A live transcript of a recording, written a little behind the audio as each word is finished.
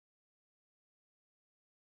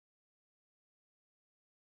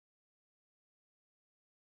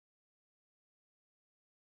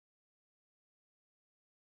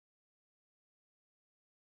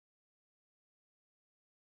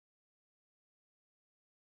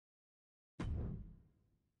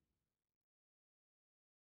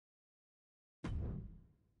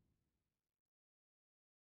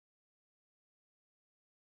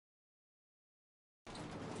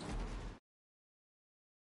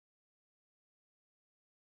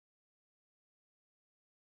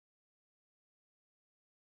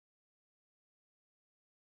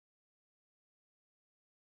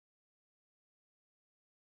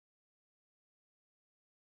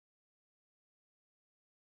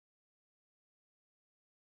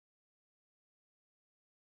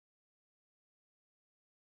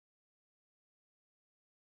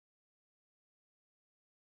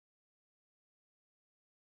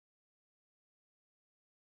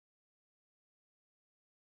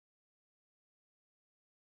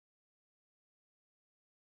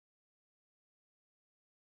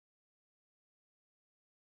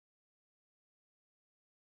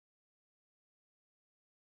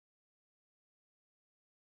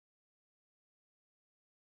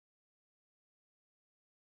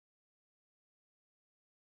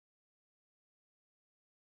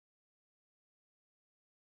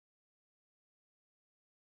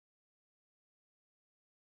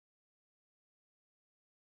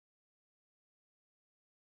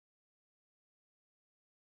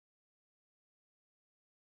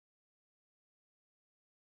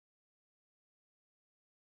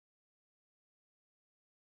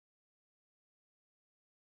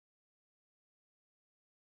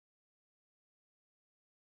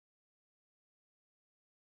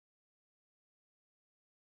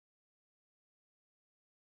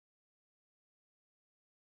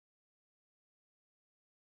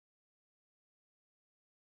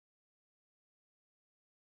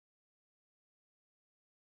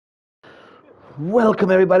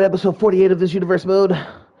Welcome, everybody, episode 48 of this universe mode.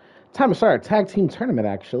 Time to start our tag team tournament,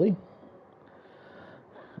 actually.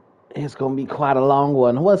 It's going to be quite a long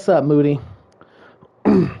one. What's up, Moody?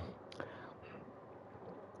 Ooh,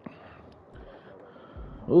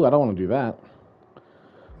 I don't want to do that.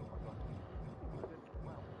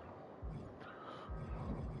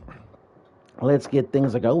 Let's get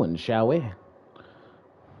things a-going, shall we?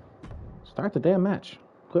 Start the damn match.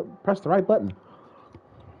 Press the right button.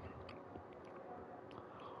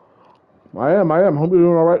 I am. Hope you're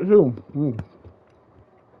doing all right, too.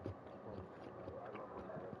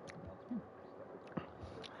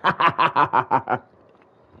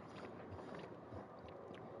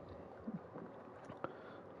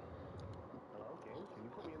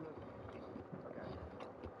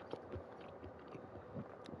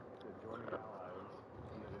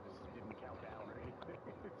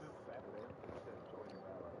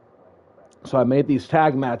 So I made these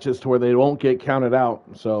tag matches to where they won't get counted out.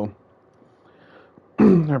 So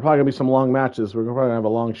there are probably going to be some long matches. We're probably going to have a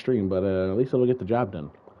long stream, but at least it'll get the job done.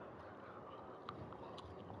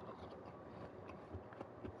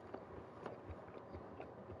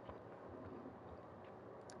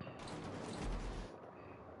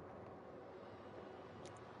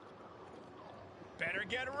 Better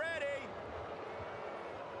get ready.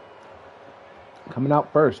 Coming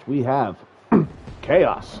out first, we have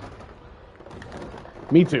Chaos.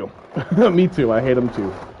 Me too. Me too. I hate him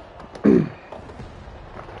too.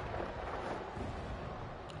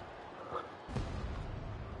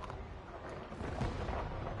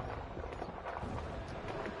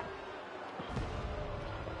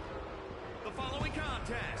 The following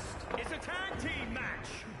contest is a tag team match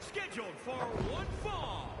scheduled for one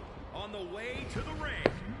fall on the way to the ring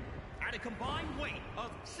at a combined weight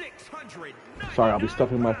of 600. Sorry, I'll be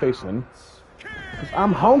stuffing my face in. 'Cause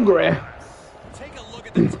I'm hungry. Take a look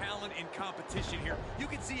at the talent in competition here. You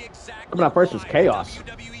can see exactly Coming out first is why Chaos. The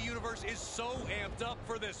WWE Universe is so amped up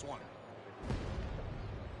for this one.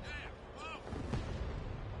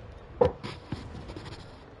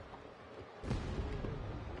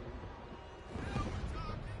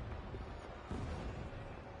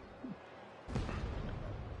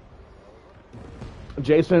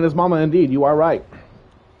 Jason and his mama, indeed. You are right.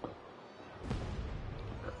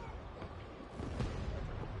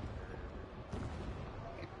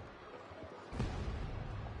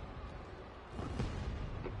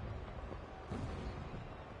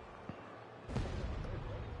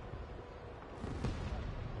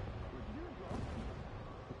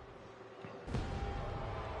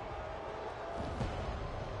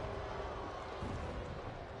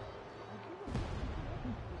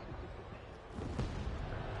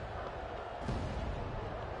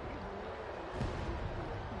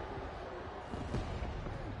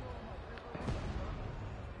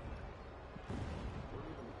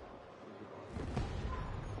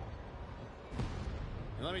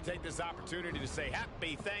 And let me take this opportunity to say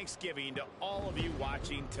happy Thanksgiving to all of you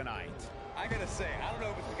watching tonight. I gotta say, I don't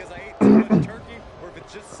know if it's because I ate too much turkey or if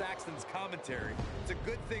it's just Saxton's commentary. It's a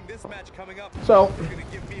good thing this match coming up. So,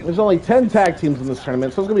 there's only 10 tag teams in this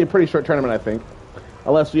tournament, so it's going to be a pretty short tournament, I think.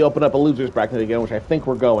 Unless we open up a loser's bracket again, which I think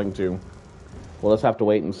we're going to. We'll just have to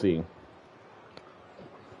wait and see.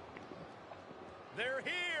 They're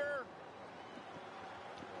here.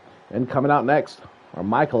 And coming out next are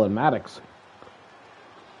Michael and Maddox.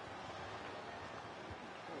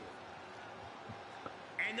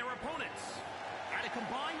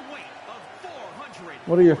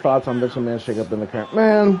 What are your thoughts on Vince McMahon's shake-up in the current?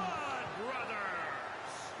 Man,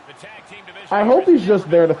 I hope he's just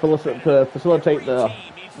there to facilitate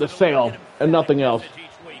the sale and nothing else.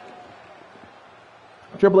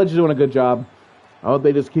 Triple H is doing a good job. I hope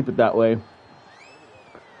they just keep it that way.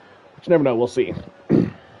 But you never know. We'll see.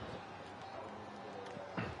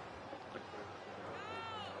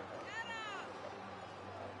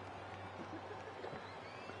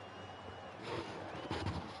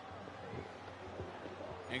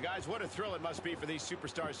 What a thrill it must be for these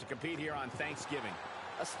superstars to compete here on Thanksgiving.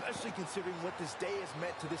 Especially considering what this day has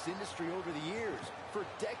meant to this industry over the years. For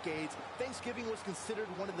decades, Thanksgiving was considered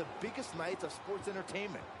one of the biggest nights of sports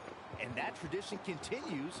entertainment. And that tradition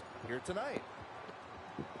continues here tonight.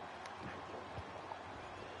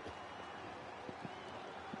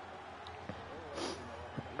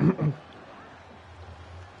 Tag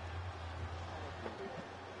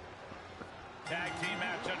team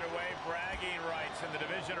match underway. Bragging rights in the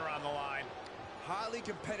division are on the line. Highly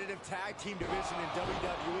competitive tag team division in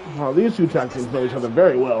WWE. Well, these two tag teams know each other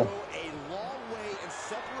very well. A long way in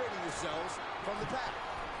separating yourselves from the pack.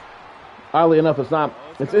 Oddly enough,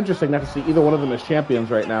 it's interesting not to see either one of them as champions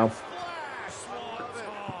right now.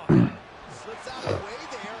 Slips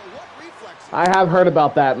I have heard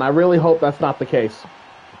about that, and I really hope that's not the case.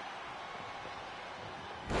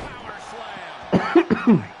 Power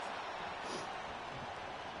slam.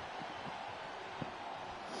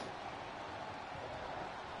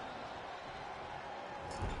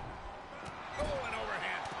 Oh, an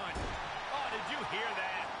overhand punch. Oh, did you hear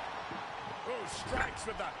that? Oh, strikes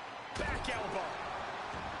with the back elbow.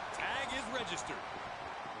 Tag is registered.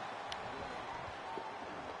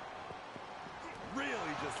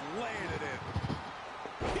 Really just laying it in.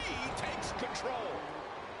 He takes control.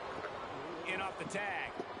 In off the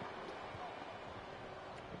tag.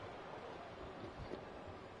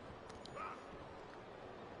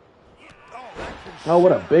 Oh,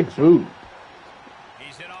 what a big boot.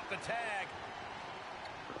 He's in off the tag.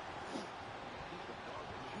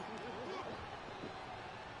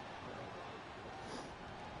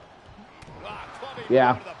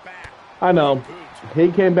 Yeah, I know.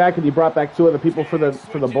 He came back and he brought back 2 other people for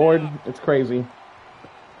the board. It's crazy.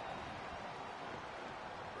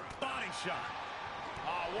 Body shot.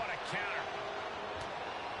 Oh, what a counter.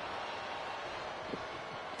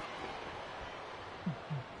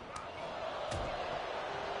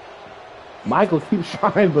 Michael keeps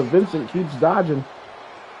trying, but Vincent keeps dodging.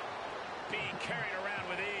 Being carried around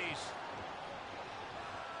with ease.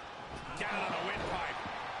 Down on the windpipe.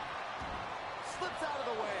 Slips out of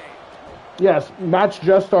the way. Yes, match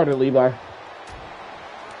just started, Levi. And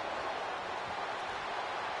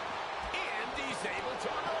he's able to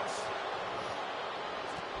reverse.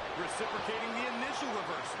 Reciprocating the initial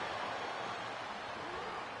reversal.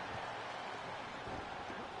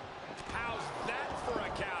 How's that for a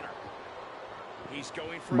counter? He's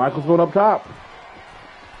going for Michael's going up top.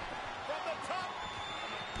 from the top.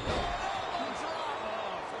 Elbow drop.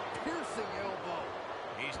 Oh, piercing elbow.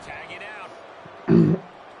 He's tagging out.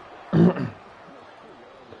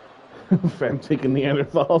 Fam taking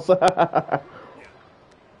Neanderthals. Oh,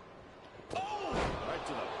 right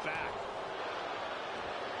to the back.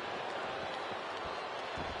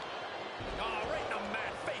 Oh, right in the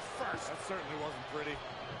mat, face first. That certainly wasn't pretty.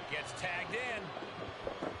 Gets tagged in.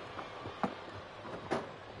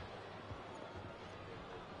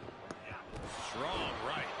 Strong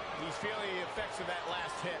right. He's feeling the effects of that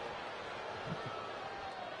last hit.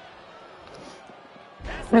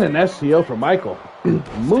 And an STO for Michael.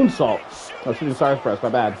 Moonsault. Oh, shooting star press, my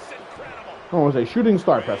bad. That's incredible. Oh, it was a shooting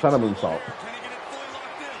star press, not a moonsault. Can he get it fully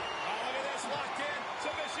locked in? Oh, look at this, locked in.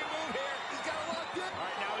 Submission move here. He's got it locked in. All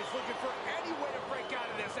right, now he's looking for any way to break out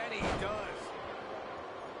of this, and he does.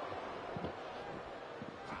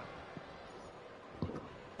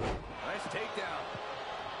 Nice takedown.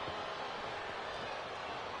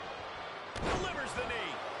 Delivers the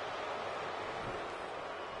knee.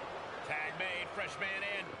 Tag made, fresh man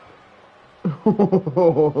in. And look at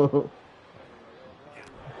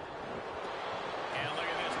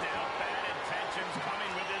this now. Bad intentions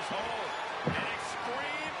coming with this hold. An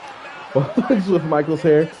extreme amount of What's with Michael's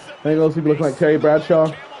hair? I think he'll be looking like Terry Bradshaw.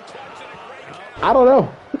 camel clutch and a great counter. I don't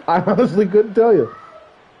know. I honestly couldn't tell you.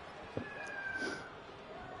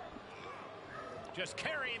 Just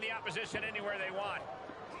carrying the opposition anywhere they want.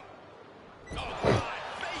 Oh, God.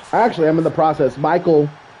 Face. Actually, I'm in the process. Michael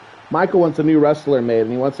wants a new wrestler made,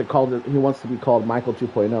 and he wants to be called Michael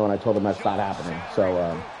 2.0, and I told him that's not happening. So The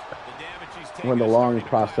damage he's taken we're in the is long starting to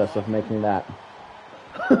process of making that.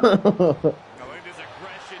 Going to his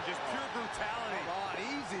aggression, just pure brutality. Come on,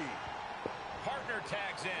 easy. Partner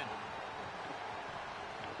tags in.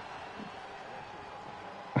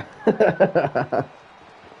 Oh,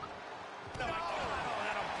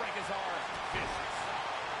 that'll break his arm. Vicious.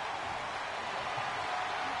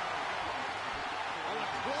 Oh, the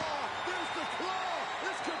claw. There's the claw.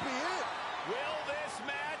 This could be it. Will this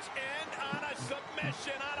match end on a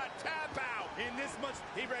submission, on a tap out? In this much,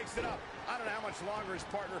 he breaks it up. I don't know how much longer his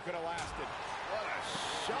partner could have lasted. What a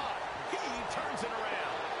shot. He turns it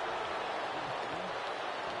around.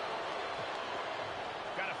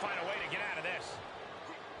 Got to find a way to get out of this.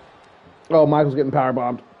 Oh, Michael's getting power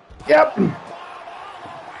bombed. Yep.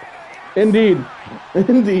 Indeed.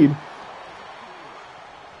 Indeed.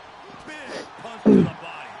 Big punch to the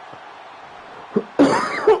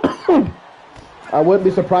body. I wouldn't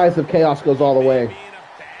be surprised if Chaos goes all the way. Be in a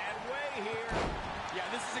bad way here. Yeah,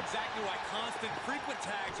 this is exactly why constant, frequent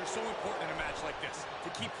tags are so important in a match like this, to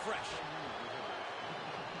keep fresh.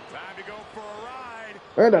 Time to go for a ride.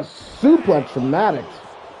 And a suplex from Maddox.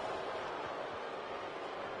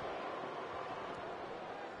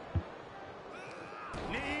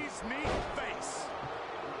 Knees meet face.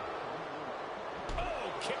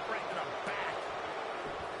 Oh, kick right to the back.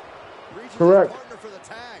 Reaches Correct. his partner for the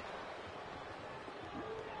tag.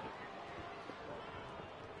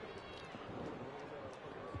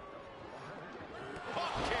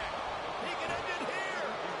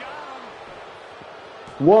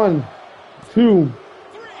 1, 2,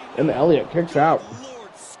 and Elliott kicks out.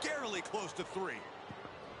 Lord, scarily close to 3.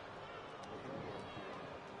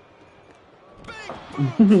 Big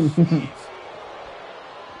boom. Jeez.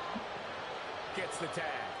 Gets the tag.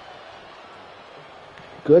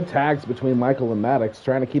 Good tags between Michael and Maddox,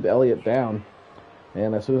 trying to keep Elliott down.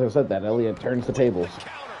 And as soon as I said that, Elliott turns the tables.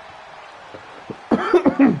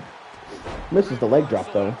 Misses the leg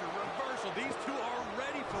drop, though. These two are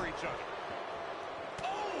ready for each other.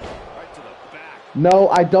 Oh, right to the back. No,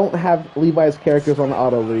 I don't have Levi's characters on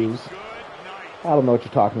auto lose. I don't know what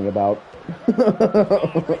you're talking about.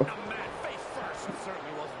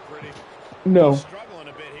 No. Struggling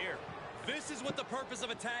a bit here. This is what the purpose of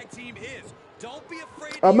a tag team is. Don't be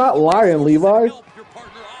afraid. I'm not lying, Levi. Help your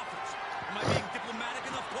partner offers. Am I being diplomatic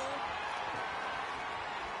enough,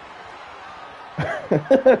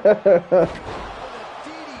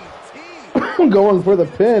 Cole? Going for the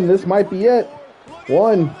pin. This might be it.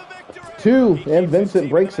 1, 2, and Vincent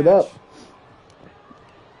breaks it up.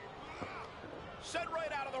 Sent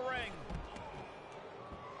right out of the ring.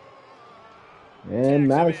 And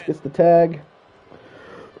Maddox gets the tag.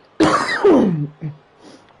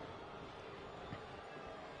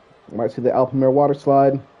 Might see the Alpamere water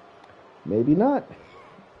slide. Maybe not.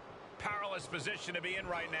 Powerless position to be in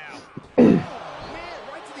right now. Oh, man,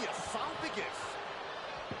 right to the esophagus.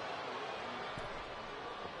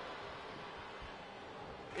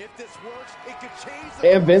 If this works, it could change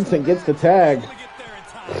the And Vincent gets the tag. Nice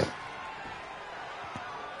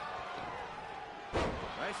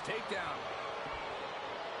takedown.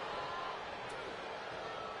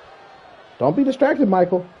 Don't be distracted,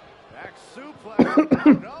 Michael. Back suplex.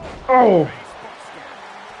 No. Oh.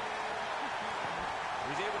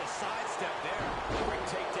 He's able to sidestep there. Great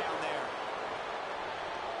takedown there.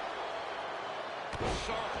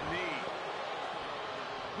 Sharp knee.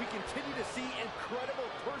 We continue to see incredible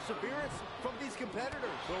perseverance from these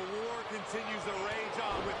competitors. The war continues to rage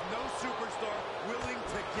on with no superstar willing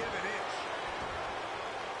to give an inch.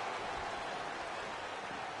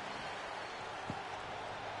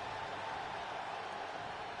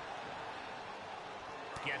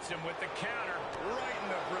 Gets him with the counter. Right in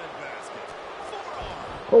the breadbasket.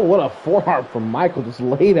 Forearm. Oh, what a forearm from Michael. Just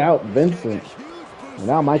laid out Vincent. And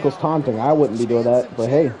now Michael's taunting. I wouldn't be doing that, but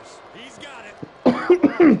hey. He's got it.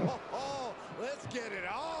 Let's get it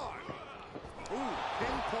on. Ooh,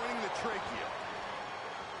 pinpointing the trachea.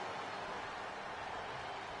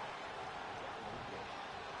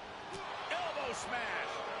 Elbow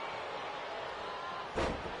smash.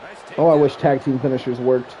 Nice Oh, I wish tag team finishers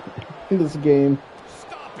worked in this game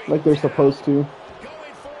like they're supposed to. Going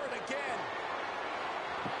for it again.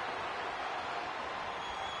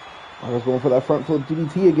 I was going for that front flip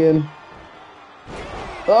DDT again.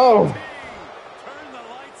 Oh. Turn the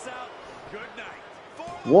lights out. Good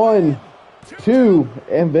night. 1, 2,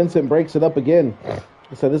 and Vincent breaks it up again.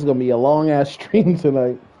 So this is going to be a long-ass stream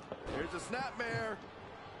tonight. Here's a snapmare.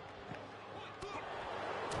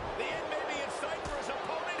 The end may be in sight for his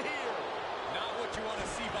opponent here. Not what you want to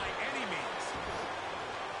see by any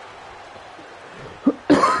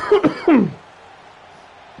means.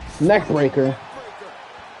 Neck breaker.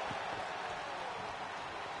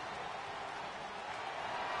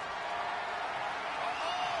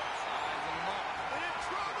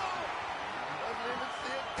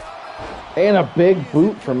 And a big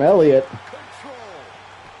boot from Elliott.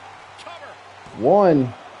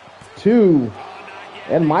 1, 2,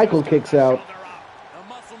 and Michael kicks out. The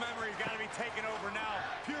muscle memory's got to be taken over now.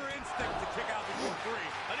 Pure instinct to kick out before 3.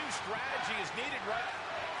 A new strategy is needed, right?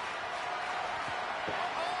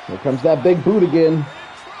 Here comes that big boot again.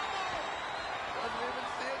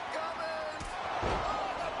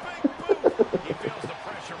 He feels the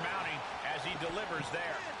pressure mounting as he delivers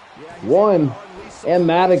there. 1, and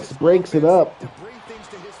Maddox breaks it up. To bring things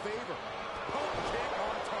to his favor. Pump kick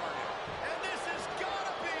on target. And this has got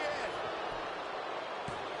to be it.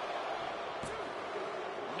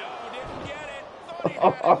 No, didn't get it. Thought he had it.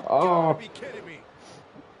 You gotta be kidding me.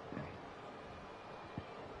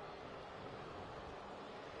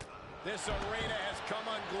 This arena has come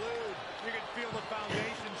unglued. You can feel the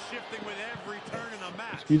foundation shifting with every turn in the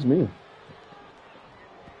match. Excuse me.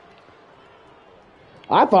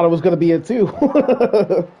 I thought it was going to be it too.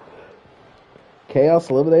 Chaos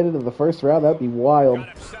eliminated in the first round. That'd be wild. Got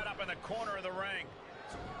him set up in the corner of the ring.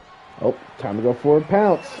 Oh, time to go forward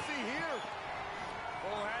pounce. Let's see here.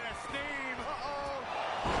 Oh, head of steam.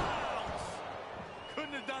 Bounce.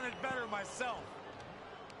 Couldn't have done it better myself.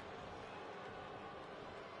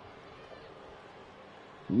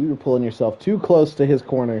 You were pulling yourself too close to his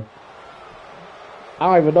corner. I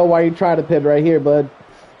don't even know why you tried to pin right here, bud.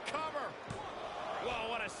 Cover. Whoa,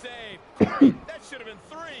 what That should have been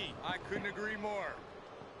 3. I couldn't agree more.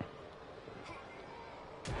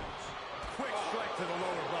 Quick strike to the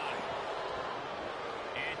lower body.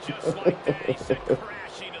 And just like that, he sent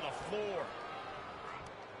crashing to the floor.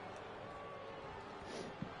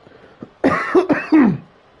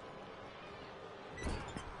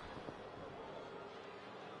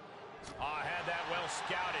 I had that well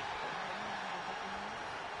scouted.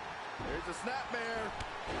 There's a snapmare.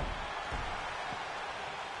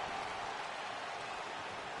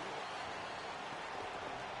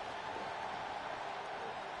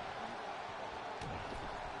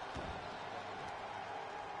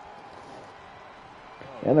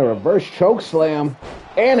 And a reverse choke slam.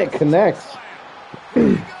 And it connects.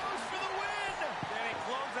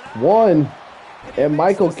 One. And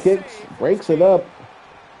Michael kicks, breaks it up.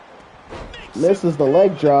 Misses the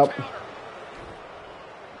leg drop.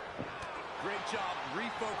 Great job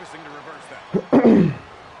refocusing to reverse that.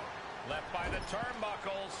 Left by the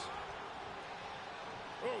turnbuckles.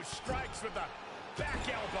 Oh, strikes with the back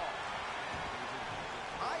elbow.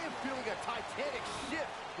 I am feeling a titanic shift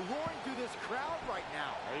roaring through this crowd right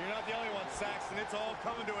now. Well, you're not the only one, Saxton. It's all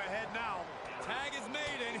coming to a head now. Tag is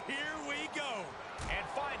made, and here we go. And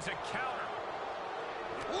finds a counter.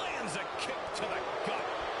 Lands a kick to the gut.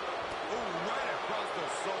 Ooh, right across the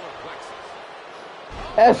solar plexus.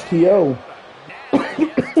 STO.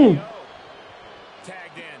 STO.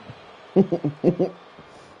 Tagged in.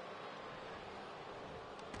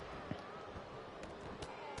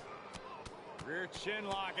 Rear chin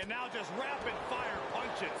lock, and now just rapid fire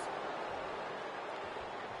punches.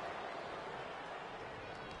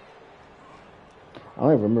 I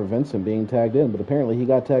don't even remember Vincent being tagged in, but apparently he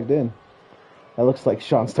got tagged in. That looks like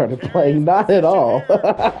Sean started playing. Not at all. Taking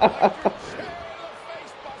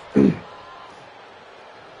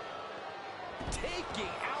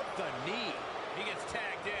out the knee. He gets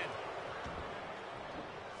tagged in.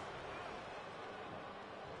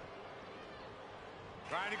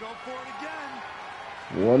 Trying to go for it again.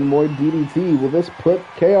 One more DDT. Will this put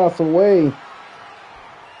Chaos away?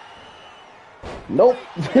 Nope.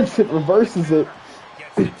 Vincent reverses it.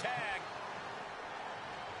 Gets the tag.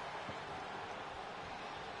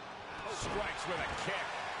 Strikes with a kick.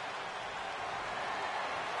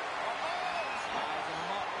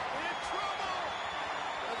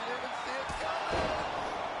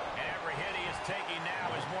 And every hit he is taking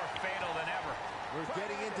now is more fatal than ever. We're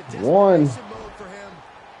getting into One. desperation mode for him.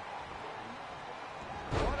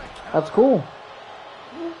 That's cool.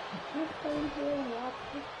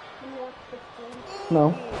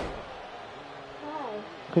 No.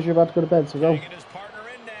 Because you're about to go to bed, so go. Taking his partner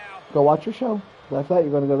in now. Go watch your show. After that,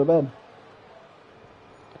 you're going to go to bed.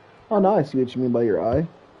 Oh, now I see what you mean by your eye.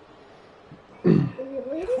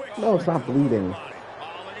 No, it's not bleeding. Oh,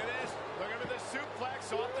 look at this. Look at the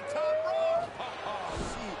suplex off the top rope. Oh,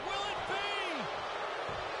 will it be?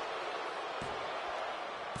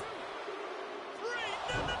 3.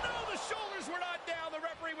 No. The shoulders were not down. The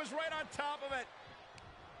referee was right on top of it.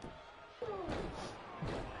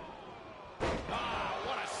 Ah,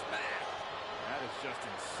 what a smash. That is just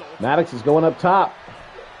insulting. Maddox is going up top.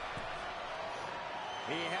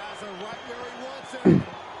 He has it right where he wants it.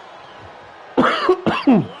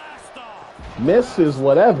 Blast off. Misses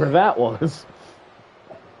whatever that was.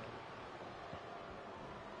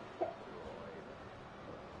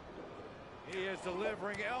 He is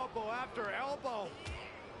delivering elbow after elbow.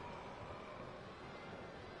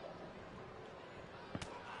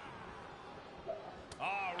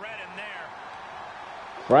 Oh, right in there.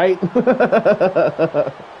 Right?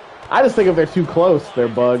 I just think if they're too close, they're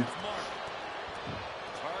bugged.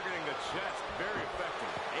 Targeting the chest, very effective.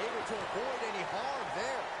 Able to avoid any harm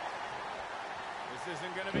there. This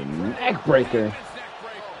isn't going to be Neck breaker. Neck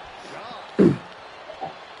breaker.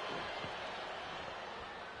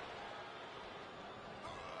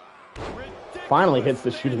 Finally hits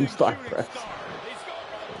the shooting star press. He's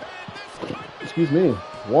going for the pin. This could be Excuse me.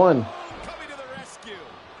 One. coming to the rescue.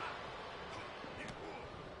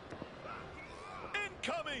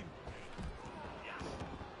 Incoming.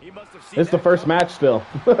 He must have seen It's the that first coming. match still.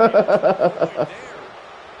 Right there.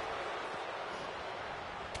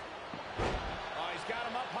 Oh, he's got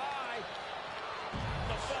him up high.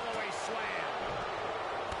 The felloway slam.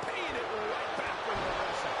 Paying it right back with the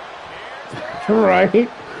reversal. Here's the Right?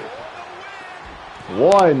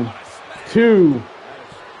 One, two,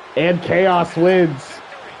 and Chaos wins. victory. A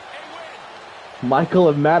win. Michael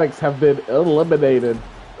and Maddox have been eliminated.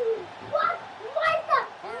 Byron, I can't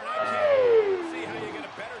see how you get a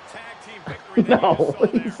better tag team victory than you No, just saw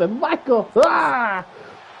he there. said Michael. Ah!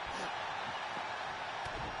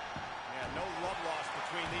 Yeah, no love lost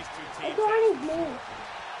between these two teams.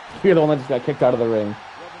 You're the one that just got kicked out of the ring.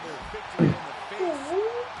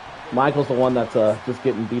 Michael's the one that's just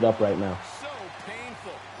getting beat up right now. So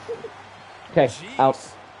painful. Okay, out.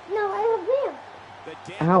 No, I have him. The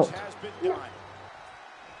damage Out. has been done.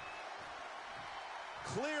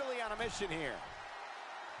 Clearly on a mission here.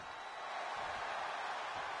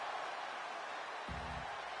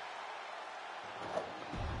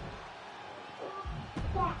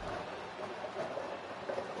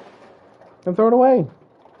 And throw it away.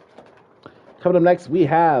 Coming up next, we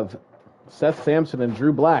have Seth Sampson and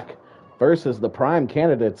Drew Black versus the Prime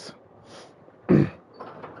Candidates. Yo,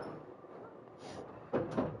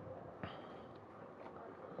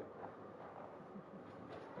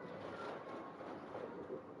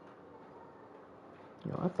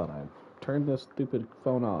 I thought I turned this stupid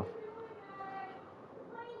phone off.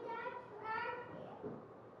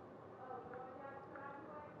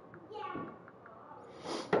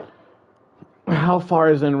 How far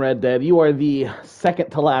is in Red Dead? You are the second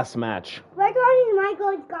to last match. What one is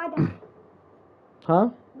Michael's God? Huh?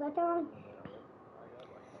 What one?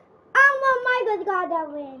 I want Michael's God to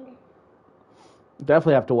win.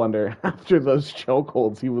 Definitely have to wonder after those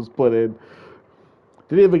chokeholds he was put in.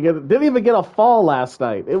 Didn't even get a fall last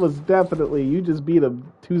night. It was definitely you just beat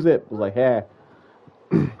him 2-zip. It was like, hey,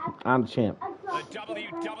 I'm the champ. The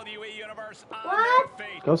WWE Universe on What? their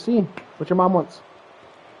feet. Go see what your mom wants.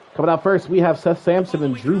 Coming out first, we have Seth Sampson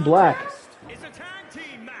and Drew Black. It's a tag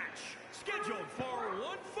team match scheduled for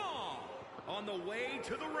one fall on the way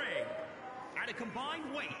to the ring at a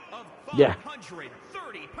combined weight of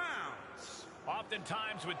 530 pounds.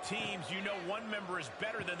 Oftentimes with teams, you know one member is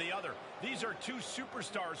better than the other. These are two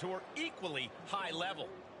superstars who are equally high level.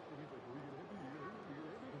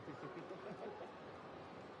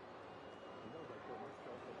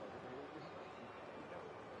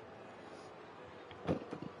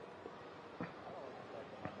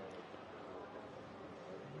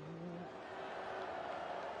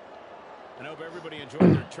 I hope everybody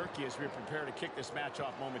enjoyed their turkey as we prepare to kick this match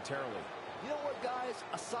off momentarily. You know what, guys?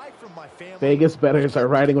 Aside from my family, Vegas bettors are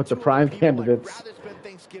riding with the Prime Candidates.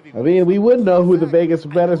 I mean, we would know who the Vegas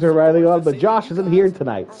bettors are riding on, but Josh isn't here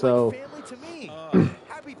tonight, so.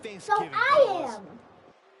 Happy Thanksgiving. So I am.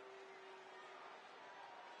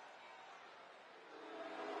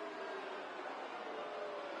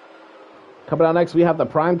 Coming out next, we have the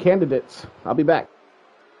Prime Candidates. I'll be back.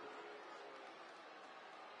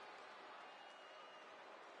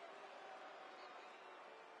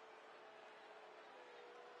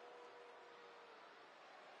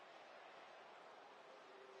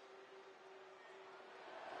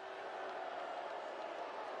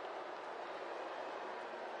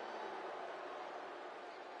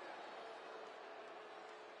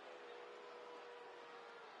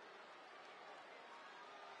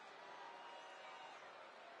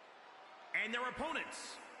 And their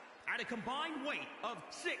opponents at a combined weight of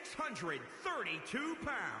 632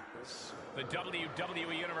 pounds. The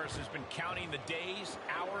WWE Universe has been counting the days,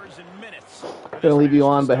 hours, and minutes. Gonna leave you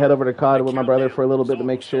on, but head over to COD with my brother for a little bit to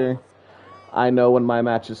make sure I know when my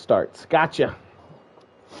matches starts. Gotcha.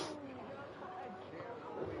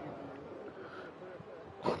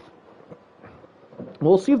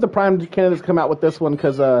 We'll see if the Prime Candidates come out with this one,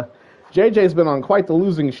 because JJ's been on quite the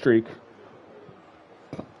losing streak.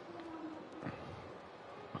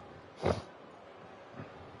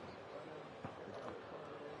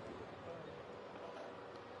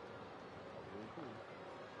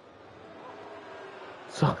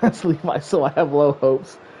 So that's Levi, so I have low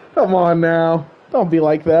hopes. Come on now. Don't be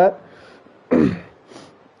like that.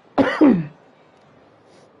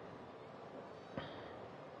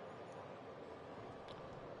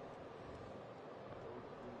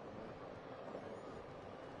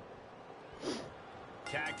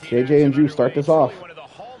 JJ and Drew start this off. One of the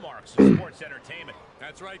hallmarks of sports entertainment.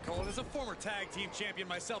 That's right, Cole. As a former tag team champion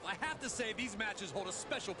myself, I have to say these matches hold a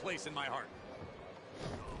special place in my heart.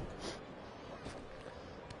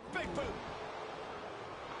 Big boot.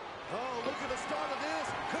 Oh, look at the start of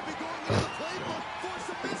this. Could be going into the playbook for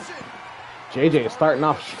submission. JJ is starting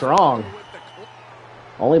off strong.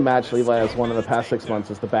 Only match Levi has won in the past 6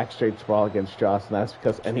 months is the backstage brawl against Josh, and that's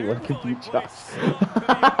because anyone can beat Josh. Attacking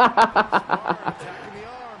the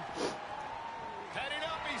arm. Heading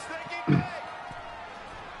up, he's thinking big.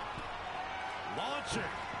 Launching.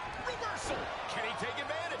 Reversal. Can he take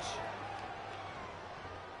advantage?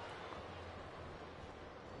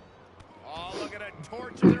 Oh, look at it.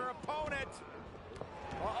 Torch their opponent.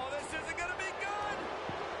 Uh-oh, this isn't going to be good.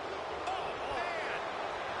 Oh, man.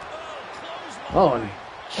 Oh, close line. Oh,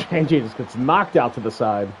 and JJ just gets knocked out to the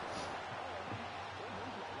side.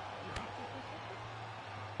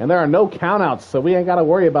 And there are no countouts, so we ain't got to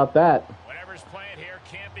worry about that. Whatever's playing here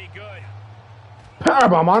can't be good.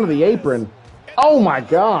 Powerbomb onto the apron. Oh my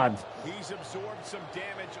God. He's absorbed some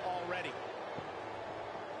damage already.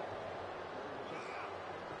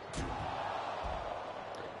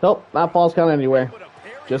 Nope, not falls count anywhere.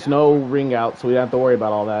 Just no ring out, so we don't have to worry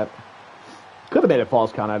about all that. Could have made it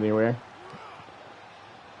falls count anywhere.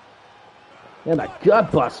 And a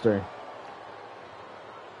gut buster.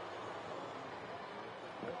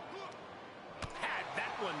 Had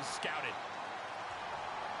that one scouted.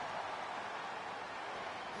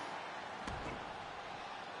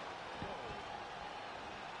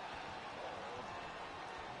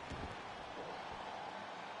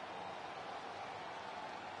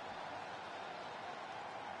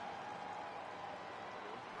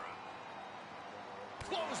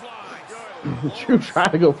 Drew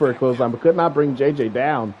tried to go for a clothesline, but could not bring JJ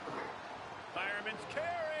down. Fireman's carry.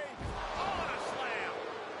 On a slam.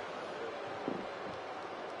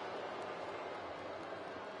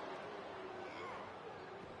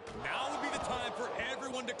 Now would be the time for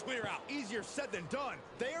everyone to clear out. Easier said than done.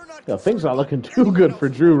 They are not. Yo, things are looking too good for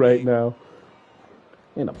Drew right now.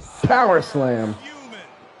 And a power slam.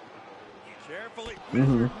 Carefully with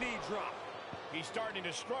your knee drop. He's starting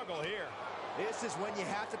to struggle here. This is when you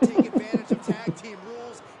have to take advantage of tag team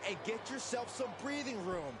rules and get yourself some breathing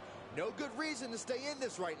room. No good reason to stay in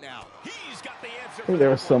this right now. He's got the answer. I think there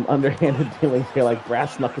was some underhanded dealings here, like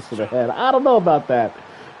brass knuckles to the head. I don't know about that.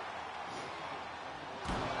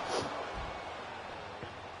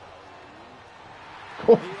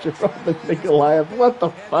 Jerome and Goliath, what the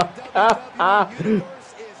fuck?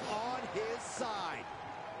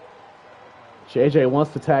 JJ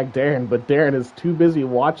wants to tag Darren, but Darren is too busy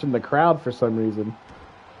watching the crowd for some reason.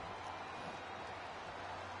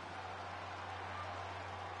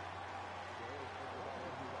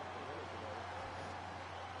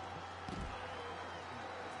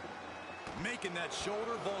 Making that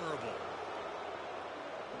shoulder vulnerable.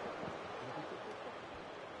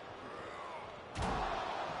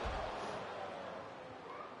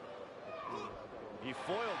 He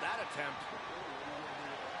foiled that attempt.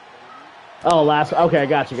 Oh, okay, I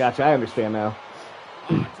got you. I understand now.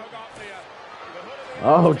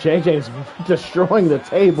 Oh, JJ's destroying the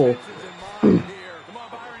table. Come on,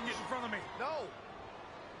 Byron, get in front of me. No.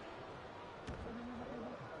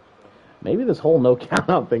 Maybe this whole no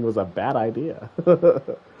countout thing was a bad idea.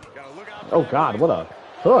 Oh, God, what a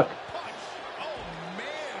hook. Oh,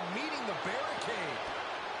 man, meeting the barricade.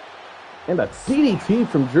 And a DDT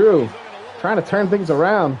from Drew. Trying to turn things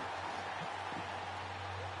around.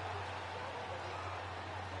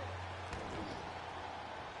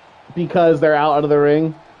 Because they're out of the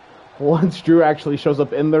ring. Once Drew actually shows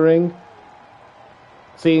up in the ring.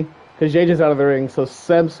 See? Because JJ's out of the ring, so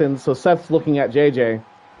Seth's looking at JJ.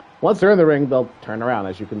 Once they're in the ring, they'll turn around,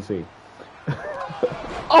 as you can see.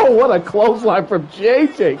 Oh, what a clothesline from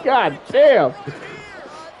JJ. God damn.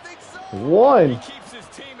 One. Keeps his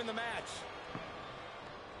team in the match.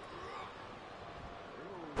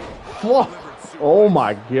 Oh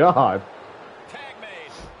my God. Tag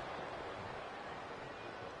made.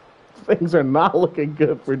 Things are not looking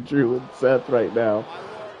good for Drew and Seth right now.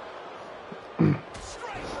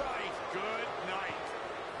 Strike right. Good night.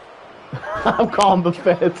 I'm calling the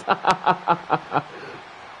feds. Strike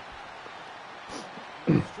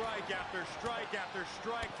after strike after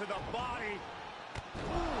strike to the body.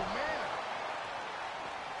 Oh, man.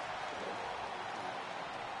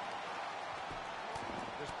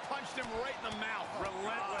 Just punched him right in the mouth.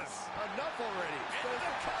 Relentless. Enough already. And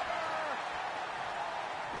the cover.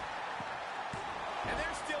 And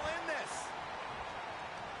they're still in this.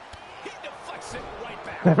 He deflects it right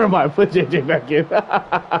back. Never mind, put JJ back in. You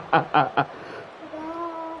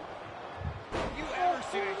ever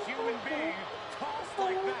seen a human being tossed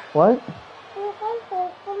like that? What?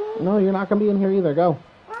 No, you're not going to be in here either. Go.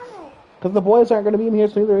 Because the boys aren't going to be in here,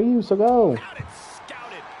 so neither are you, so go. Scouted,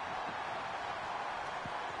 scouted.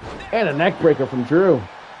 And a neck breaker from Drew.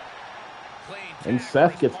 Clean And tag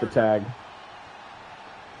Seth for gets the his tag.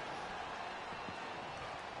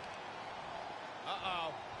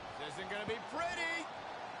 Uh-oh. This isn't going to be pretty.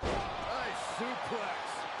 Nice suplex.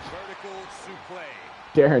 Vertical suplex.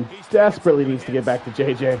 Darren desperately needs to get back to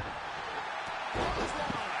JJ. They're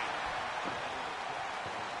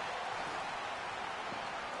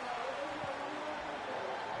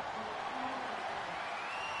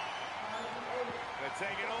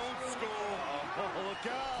taking old school. Oh, look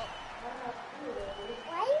out.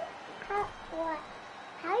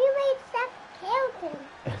 How you make Seth Carlton?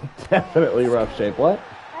 Definitely rough shape. What?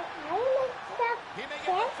 How you make He may Seth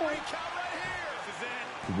get a free Carlton? count right here. This is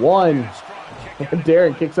it. One. Strong kick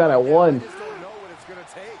Darren kicks out at 1. Just don't know what it's gonna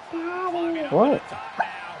take. Daddy, What?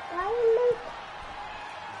 why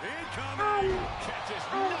you Incoming. Catches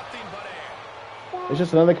nothing but air. It's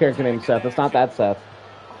just another character named Seth. It's not that Seth.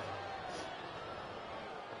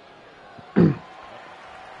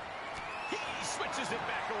 He switches it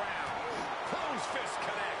back around. Close fist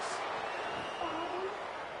connects.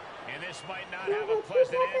 And this might not have a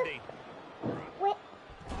pleasant ending. wait?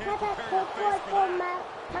 Put a quick one for my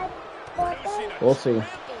birthday. We'll see. Able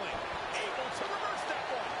to reverse that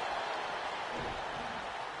one.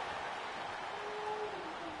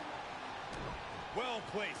 Well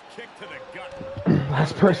placed kick to the gut.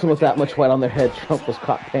 Last person with that much weight on their head, Trump was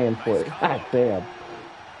caught paying for it. God damn.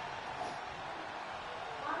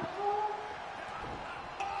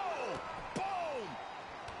 Oh, boom!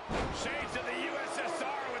 Shades of the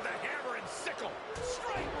USSR with the hammer and sickle.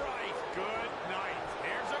 Straight right. Good night.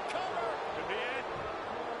 Here's a cover. Could be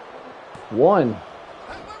it. 1.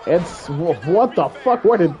 It's what the fuck?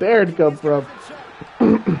 Where did Darren come from?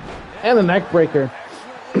 And the neck breaker.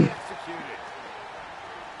 Excellently executed.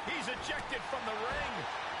 He's ejected from the ring.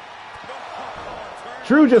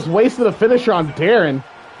 Drew just wasted a finisher on Darren.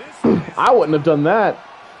 I wouldn't have done that.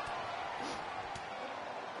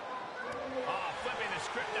 Oh, flipping the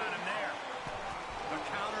script on him there. A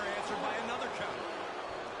counter answered by another counter.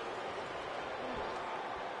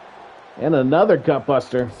 And another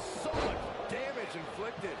gutbuster. So much damage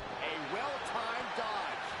inflicted. A well-timed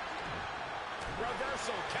dodge.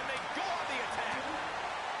 Reversal. Can they go on the attack?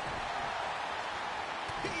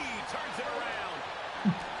 He turns it around.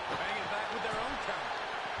 Banging back with their own counter.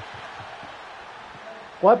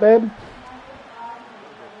 What, babe?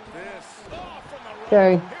 This. Oh, from the rope.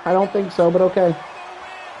 Okay. I don't think so, but okay.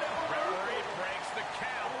 Referee breaks the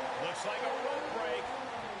count. Looks like a rope break.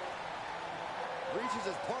 Reaches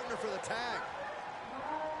his partner for the tag.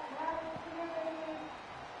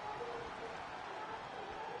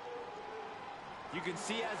 You can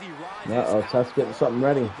see as he rises. Uh-oh, Seth's getting something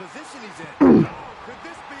ready. Position he's in. Could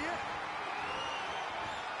this be it?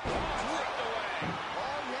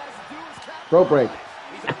 All he has to do is capitalize. Rope break.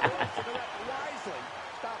 He's approached to the ref wisely.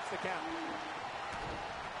 Stops the count.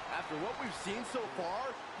 After what we've seen so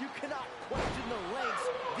far, you cannot question the lengths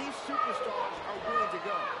these superstars are willing to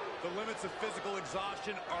go. The limits of physical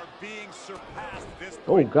exhaustion are being surpassed this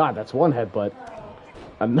Oh, point. God, that's one headbutt.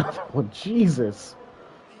 Another one. Jesus.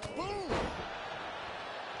 Boom!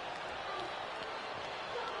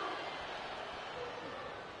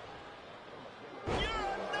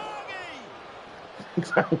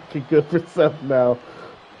 It's looking good for Seth now. What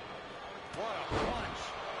a punch.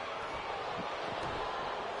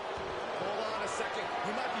 Hold on a second.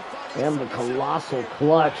 He might be fighting And the some- colossal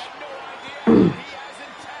clutch. No idea. He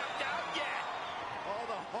hasn't tapped out yet. All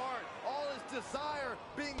the heart, all his desire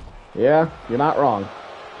being Yeah, you're not wrong.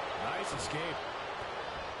 Nice escape.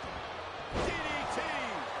 DDT.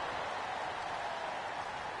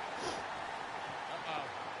 Uh-oh.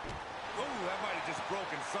 Ooh, that might have just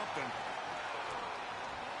broken something.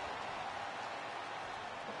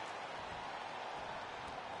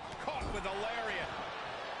 Caught with a lariat.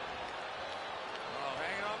 Oh,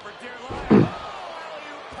 hanging on for dear life. Oh,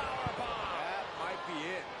 alley-oop powerbomb. That might be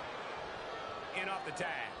it. In off the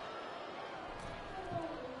tag.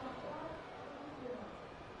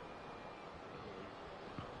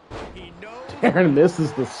 He knows. Darren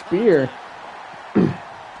misses the spear. Listen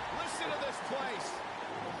to this place.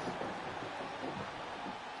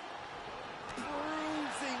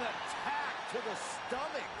 bruising attack to the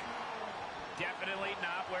stomach. Definitely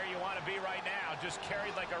not where you want to be right now. Just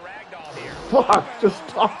carried like a rag doll here. Fuck, just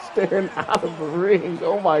tossed Darren out of the ring.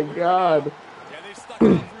 Oh my God. Yeah, they stuck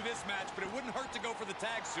it out through this match, but it wouldn't hurt to go for the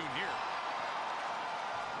tag soon here.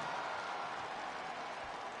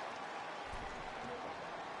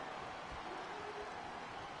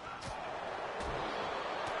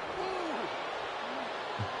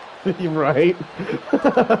 You're right. Great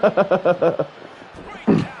counter.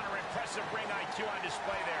 Impressive ring IQ on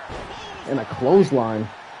display there. And a clothesline.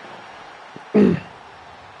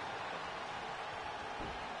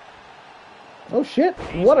 Oh shit,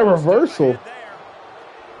 what a reversal.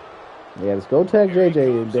 Yeah, just go tag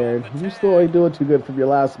JJ, Darren. You still ain't doing too good from your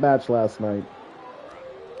last match last night.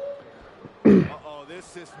 Uh-oh,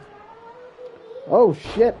 this is... Oh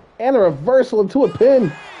shit, and a reversal into a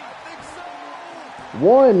pin. I think so.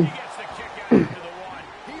 One. Gets the kick out into the one.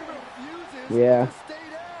 He refuses Yeah. to stay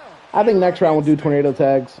down. I think next round we'll do tornado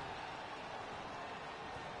tags.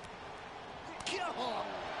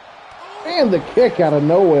 And the kick out of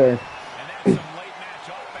nowhere. And that's some late match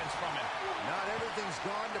offense from him. Not everything's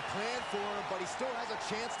gone to plan for him, but he still has a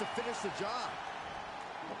chance to finish the job.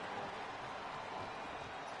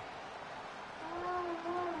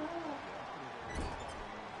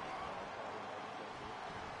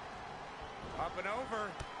 and over.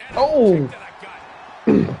 And Oh! a kick to the gut.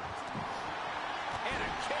 And a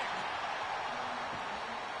kick.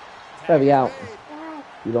 Heavy out.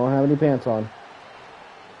 You don't have any pants on.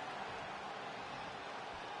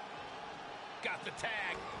 Got the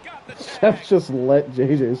tag. Got the tag. Chef just let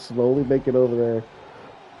JJ slowly make it over there.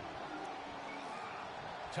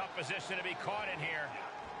 Tough position to be caught in here.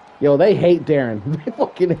 Yo, they hate Darren. They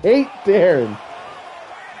fucking hate Darren.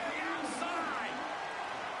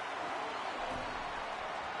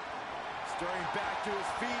 Stirring back to his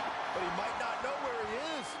feet, but he might not know where he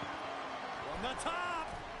is. From the top.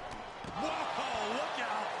 Whoa, look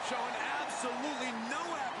out. Showing absolutely no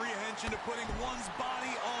apprehension to putting one's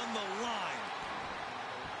body on the line.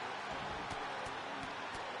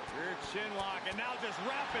 Rear chin lock, and now just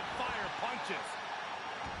rapid fire punches.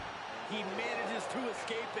 He manages to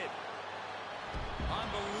escape it.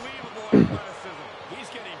 Unbelievable athleticism. He's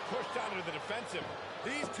getting pushed out into the defensive.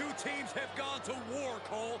 These two teams have gone to war,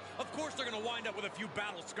 Cole. Of course they're going to wind up with a few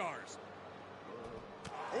battle scars.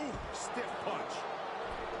 Ooh, stiff punch.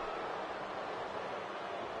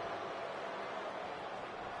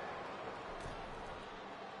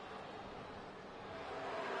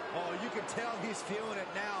 Oh, you can tell he's feeling it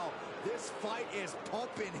now. This fight is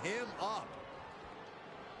pumping him up.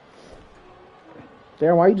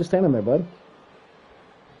 Darren, why are you just standing there, bud?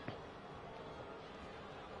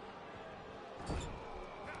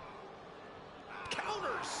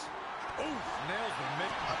 Counters. Ooh, nails the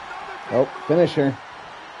mid. Oh, finisher.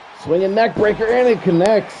 Swinging neck breaker, and it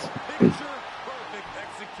connects. Picture perfect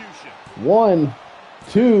execution. 1,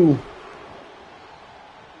 2.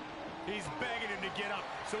 He's begging him to get up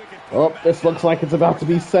so he can. Oh, this looks like it's about to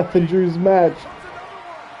be Seth and Drew's match.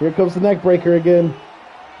 Here comes the neck breaker again.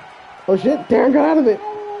 Oh shit, Darren got out of it.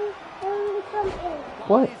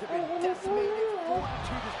 What?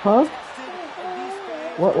 Huh?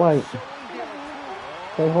 What light?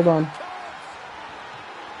 Okay, hold on.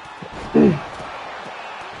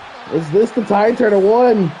 Is this the tide turner?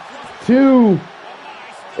 1, 2.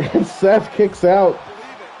 And Seth kicks out.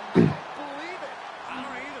 Believe it. I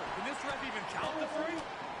don't either. Can this ref even count the three?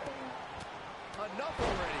 Enough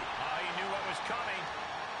already. Oh, he knew what was coming.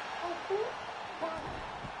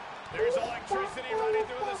 There's electricity running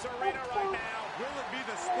through this arena right now. Will it be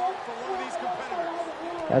the spark for one of these competitors?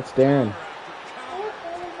 That's Darren.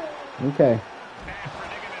 Okay. Bad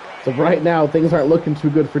predicament right So here. right now, things aren't looking too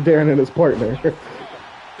good for Darren and his partner. This is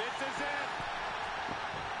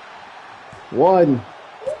it. 1,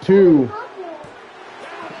 2.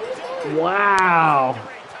 Wow.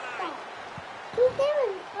 Who's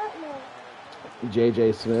Darren's partner?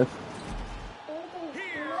 JJ Smith.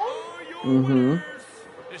 Here are your Mm-hmm. winners.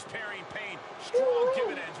 This tearing pain, strong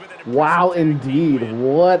dividends with an impressive Wow, tag team indeed. win.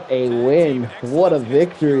 What a win. What a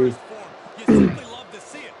victory. You simply love to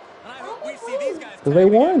see it. And I hope we see these guys Because they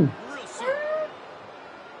tagging won. again real soon.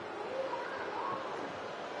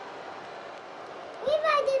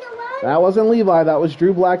 Levi didn't run. That wasn't Levi. That was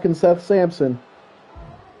Drew Black and Seth Sampson.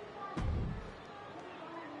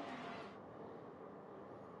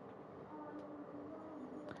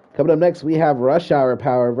 Coming up next, we have Rush Hour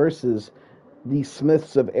Power versus the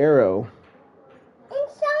Smiths of Arrow. And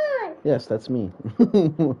Sean. Yes, that's me.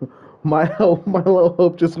 My little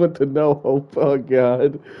hope just went to no hope. Oh,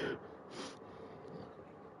 God.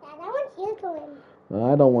 Yeah, that one's his to win.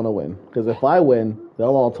 I don't want to win. Because if I win, they'll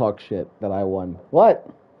all talk shit that I won. What?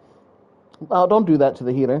 Oh, don't do that to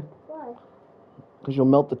the heater. Why? Because you'll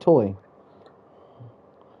melt the toy.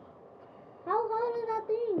 How hot is that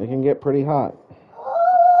thing? It can get pretty hot.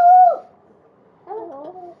 Oh!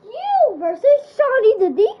 You versus Shawnee the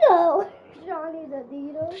Dito. Shawnee the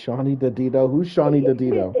Dito. Shawnee DeDito. Who's Shawnee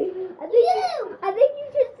DeDito? I think you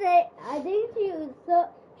should say. I think you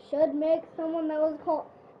should make someone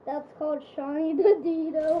that's called Shawnee the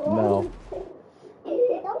Dito. No.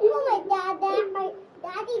 Don't call my dad that. My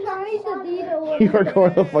daddy Shawnee the Dito. You are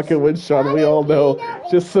going to fucking win, Sean. We all know.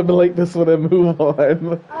 Just simulate this one and move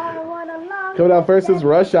on. Coming out first is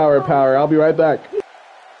Rush Hour Power. I'll be right back.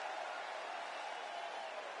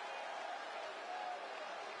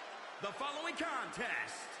 The following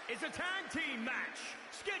contest is a tag team match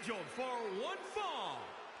scheduled for one fall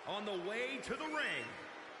on the way to the ring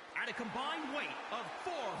at a combined weight of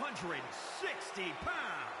 460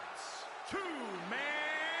 pounds.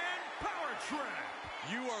 Two-man power trip.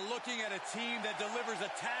 You are looking at a team that delivers a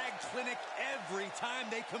tag clinic every time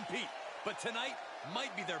they compete, but tonight might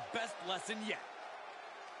be their best lesson yet.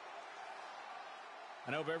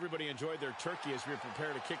 I hope everybody enjoyed their turkey as we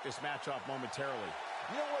prepare to kick this match off momentarily.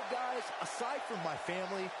 You know what, guys? Aside from my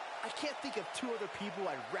family, I can't think of two other people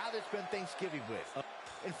I'd rather spend Thanksgiving with.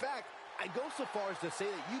 In fact, I go so far as to say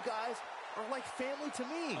that you guys are like family to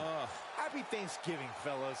me. Happy Thanksgiving,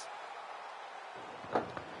 fellas.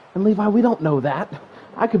 And Levi, we don't know that.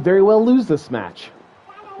 I could very well lose this match.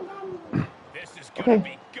 This is gonna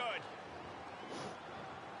be good.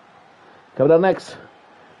 Coming up next,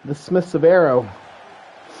 the Smiths of Arrow.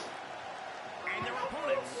 And their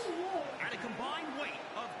opponents at a combined weight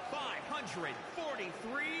of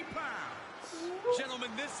 543 pounds.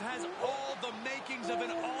 Gentlemen, this has all the makings of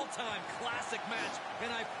an all-time classic match,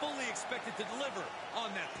 and I fully expect it to deliver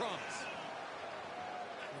on that promise.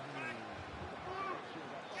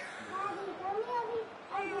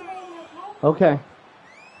 Okay.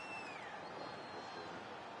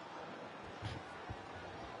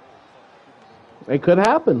 It could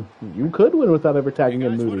happen. You could win without ever tagging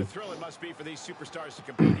in Guys, what Moody. a thrill it must be for these superstars to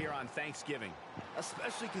compete here on Thanksgiving.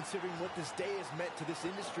 Especially considering what this day has meant to this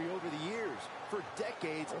industry over the years. For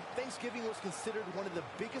decades, Thanksgiving was considered one of the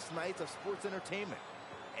biggest nights of sports entertainment.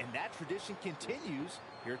 And that tradition continues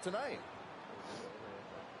here tonight.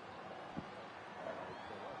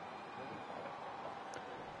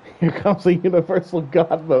 Here comes the Universal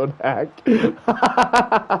God Mode hack. And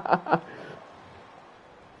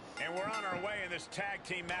we're on our way in this tag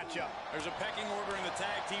team matchup. There's a pecking order in the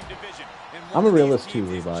tag team division. And I'm a realist too,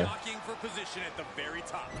 Levi. Jockeying for position at the very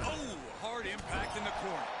top. Oh, hard impact in the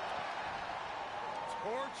corner.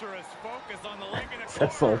 Torturous focus on the leg in the corner.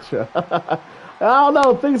 That's ultra. I don't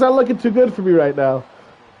know. Things aren't looking too good for me right now.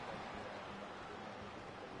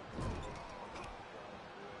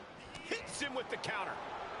 Hits him with the counter.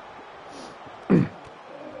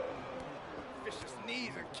 Vicious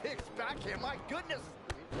knees and kicks back here. My goodness.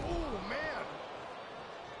 Oh, man.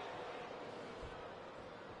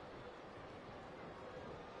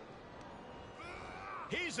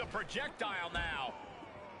 He's a projectile now.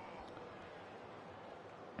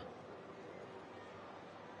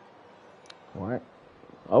 All right.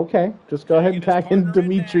 Okay. Just go ahead and tag in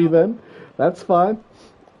Dimitri then. That's fine.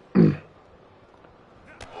 Ooh,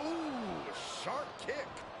 sharp kick.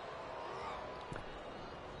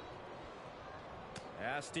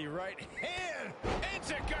 Nasty right hand.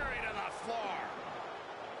 Enziguri to the floor.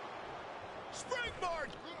 Springboard.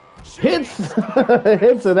 Hits.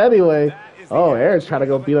 Hits it anyway. Oh, Aaron's trying to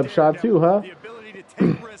go beat up Shaw too, huh? The ability to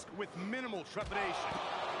take risk with minimal trepidation.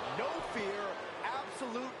 No fear.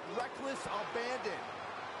 Absolute reckless abandon.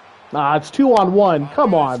 Ah, it's 2-on-1.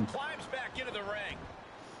 Come on. Climbs back into the ring.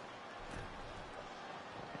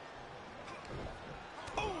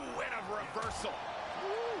 Oh, and a reversal.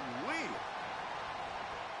 Ooh-wee.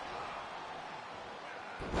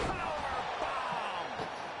 Power bomb.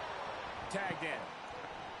 Tagged in.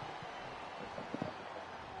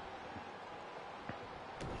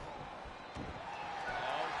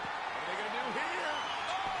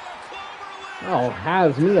 Oh,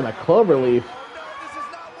 has me in a clover leaf. Oh, no, this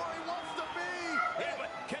is not where he wants to be. Yeah, but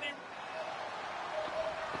can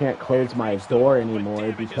he... Can't close my door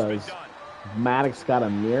anymore because Maddox got a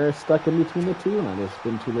mirror stuck in between the two, and I just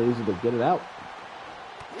been too lazy to get it out.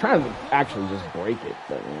 Trying to actually just break it,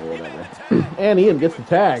 but whatever. And Ian gets the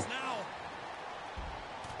tag.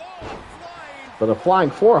 But a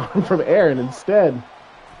flying forearm from Aaron instead.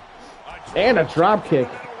 And a drop kick.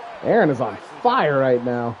 Aaron is on fire right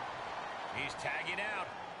now. He's tagging out.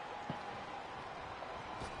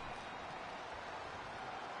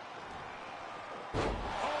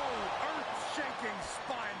 Oh, earth-shaking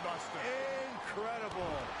spine buster.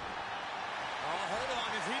 Incredible. Oh, hold on.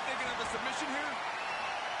 Is he thinking of a submission here?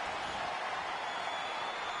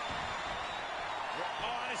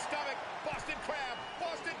 On his stomach. Boston Crab.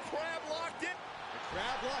 Boston Crab locked in. The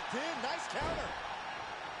crab locked in. Nice counter.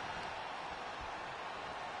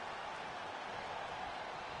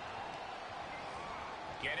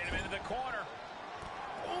 Getting him into the corner.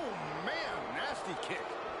 Oh, man. Nasty kick.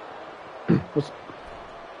 Was-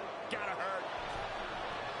 Gotta hurt.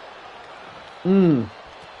 Mmm.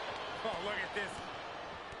 Oh, look at this.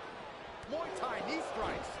 Muay Thai knee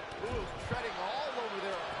strikes. Ooh, treading all over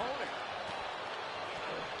their opponent.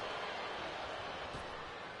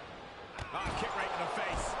 Oh, kick right in the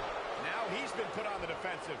face. Now he's been put on the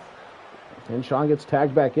defensive. And Sean gets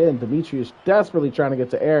tagged back in. Dimitri is desperately trying to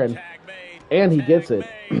get to Aaron. Tag made. And he Tag gets it.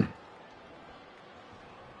 made.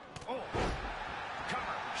 Oh.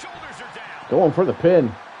 Cover. Shoulders are down. Going for the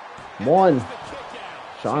pin. One. The kick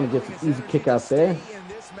out. Sean gets an easy kick out Stay there. in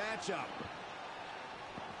this matchup.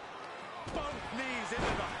 Both knees into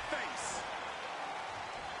the face.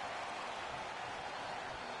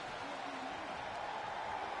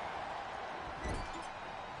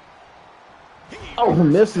 Oh,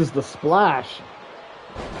 misses the splash.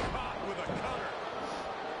 Caught with a cutter.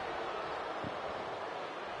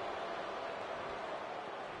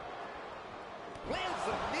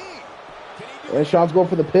 And Sean's going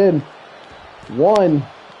for the pin. 1,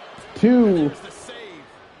 2. There's the save.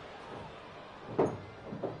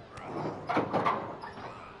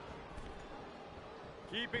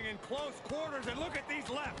 Keeping in close quarters, and look at these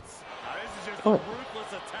lefts. Now, this is just a ruthless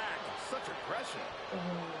attack. Such aggression.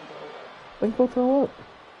 Then go throw up.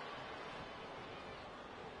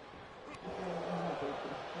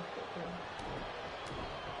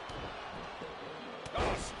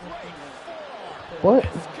 Oh, straight forearm. What?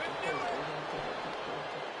 This could do it.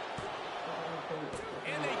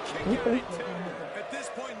 And they kick out at 2. At this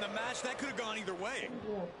point in the match, that could have gone either way.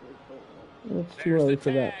 It's too early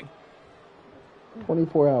for that.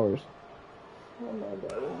 24 hours. Oh, snap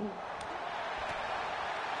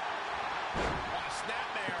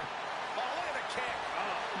there. Oh, look at the kick.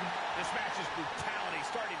 Oh, this match's brutality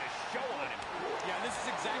starting to show on him. Yeah, this is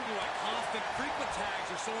exactly why constant, frequent tags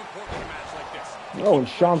are so important in a match like this. Oh, and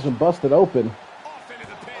Sean's been busted open. Off into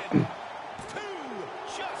the pin. 2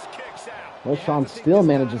 just kicks out. Well, Sean still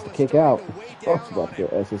manages to kick out. Oh, it's about to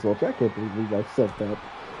get SSL. I can't believe I said that.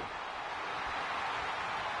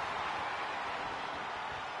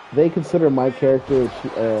 They consider my character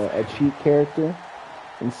a cheat character.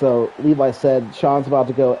 And so Levi said Sean's about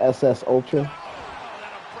to go SS Ultra. Oh,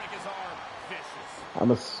 that'll break his arm.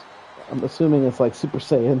 Vicious. I'm assuming it's like Super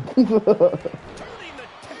Saiyan. Turning the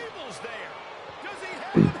tables there. Does he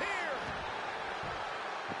have him here?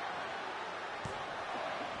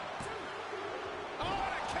 Oh,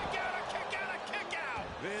 and a kick out, a kick out, a kick out.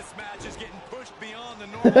 This match is getting pushed beyond the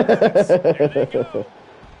normal limits. There they go.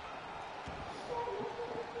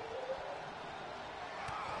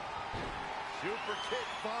 Super kick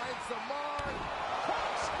finds the mark.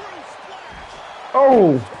 Corkscrew splash. Oh!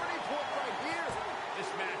 Turning point right here. This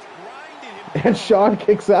match grinding him. And Sean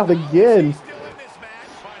kicks out again. He's still in this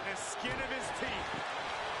match by the skin of his teeth.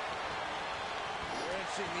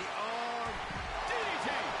 Wrenching the arm.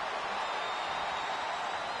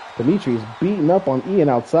 DDT. Dimitri's beating up on Ian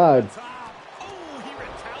outside. Top. Oh, he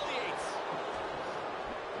retaliates.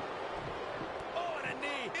 Oh, and a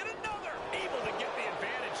knee. And another. Able to get the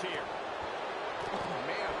advantage here. Oh,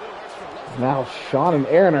 man, a little extra left. Now Sean and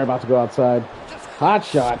Aaron are about to go outside. Just Hot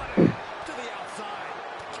shot. to the outside.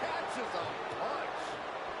 Catches a punch.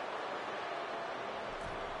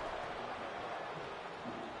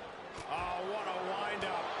 Oh, what a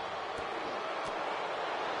wind-up.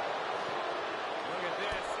 Look at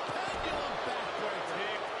this. Pendulum backbreaker.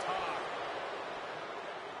 Tick-tock.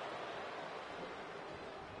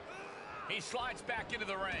 He slides back into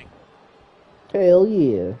the ring. Hell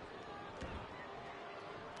yeah.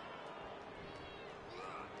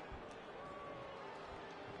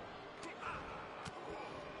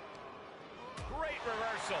 Great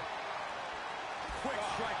reversal. Quick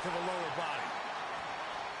strike to the lower body.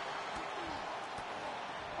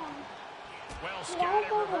 Well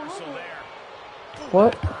scouted reversal there.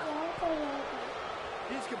 What?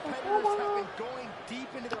 These competitors have been going deep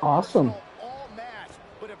into their Awesome. arsenal all match,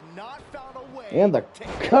 but have not found a way And the to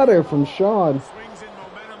cutter from Sean. Swings in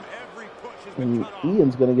momentum. Every push has been And cut off.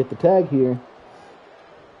 Ian's going to get the tag here.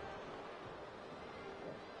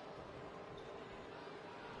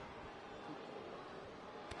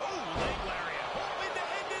 Oh, leg lariat. Hoping to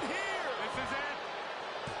end it here. This is it.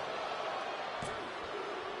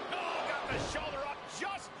 Oh, got the shoulder up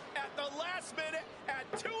just at the last minute. At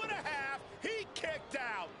 2.5, he kicked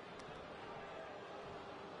out.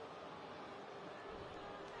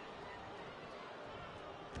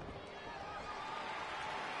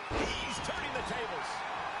 He's turning the tables.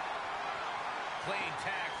 Clean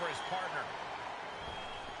tag for his partner.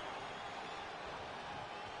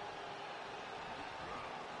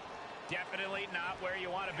 Definitely not where you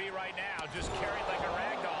want to be right now. Just carried like a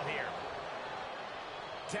rag doll here.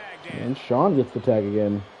 Tagged in. And Sean gets the tag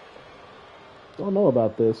again. Don't know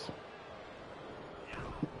about this.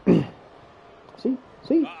 See?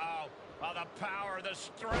 See? Uh-oh. Oh, the power, the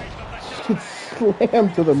strength of the Gets Dominator.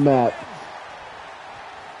 slammed to the mat.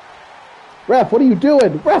 Ref, what are you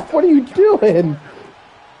doing? Ref, what are you doing? And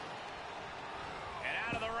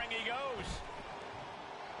out of the ring he goes.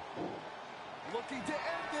 Looking to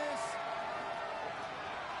end this.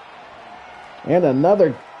 And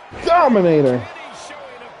another Dominator. And he's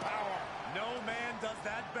showing of power. No man does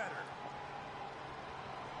that better.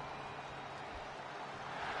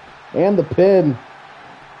 And the pin.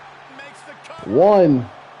 Makes the cover. 1,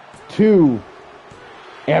 2.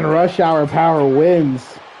 And Rush Hour Power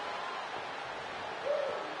wins.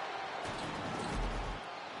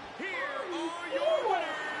 Here are your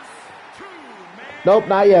winners. Two-man Nope,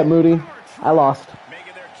 not yet, Moody. I lost.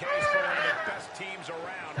 making their case for one of the best teams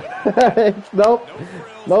around without Nope.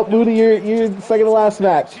 Nope, Moody, you're second to last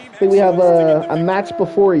match. I think we have a match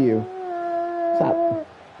before you. Stop.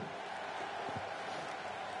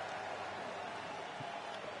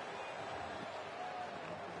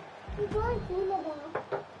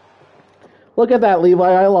 Look at that, Levi.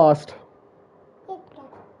 I lost.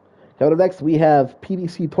 Coming up next, we have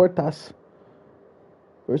PDC Tortas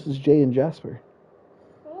versus Jay and Jasper.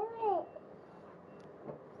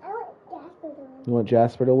 You want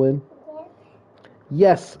Jasper to win?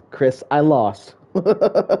 Yes, Chris, I lost. Jay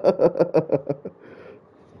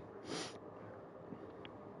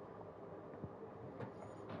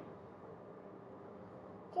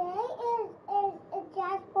is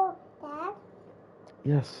Jasper dad?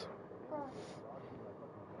 Yes.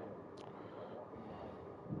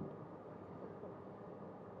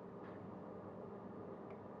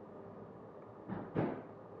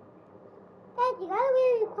 Dad, you gotta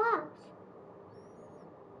wear your Crocs.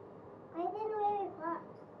 I didn't wear your Crocs.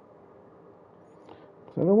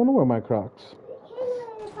 I don't want to wear my Crocs. You can't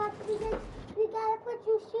wear your Crocs because you gotta put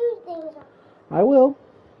your shoes things on. I will.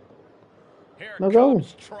 Here Now go.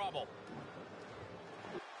 comes trouble.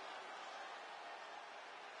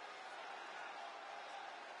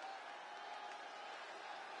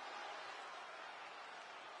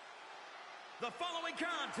 The following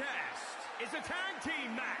contest is a tag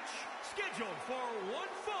team match scheduled for one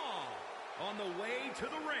fall on the way to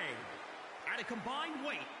the ring at a combined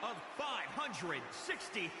weight of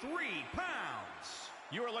 563 pounds.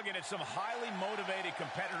 You are looking at some highly motivated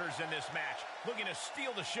competitors in this match, looking to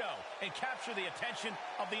steal the show and capture the attention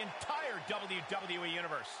of the entire WWE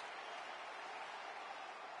Universe.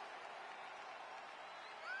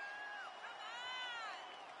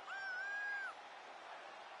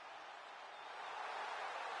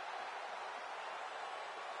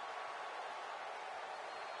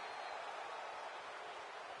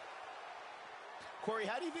 Corey,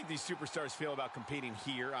 how do you think these superstars feel about competing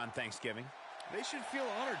here on Thanksgiving? They should feel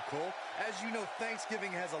honored, Cole. As you know,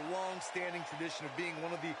 Thanksgiving has a long-standing tradition of being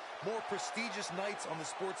one of the more prestigious nights on the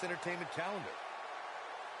sports entertainment calendar.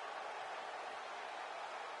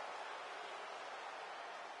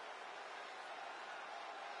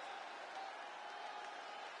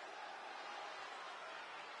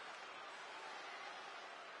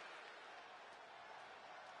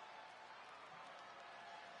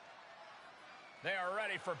 They are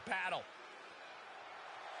ready for battle.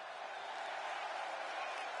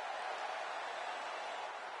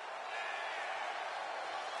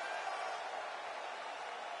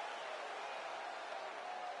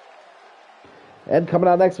 And coming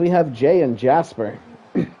out next, we have Jay and Jasper.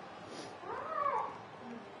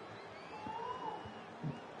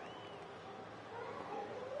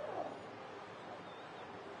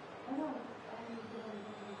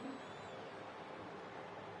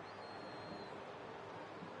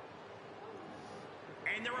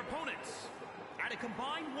 And their opponents, at a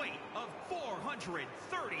combined weight of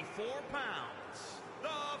 434 pounds, the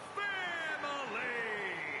Family.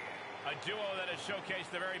 A duo that has showcased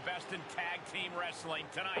the very best in tag team wrestling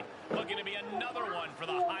tonight. Looking to be another one for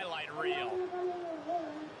the highlight reel.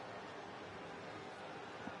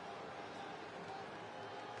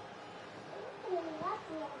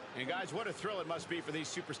 And guys, what a thrill it must be for these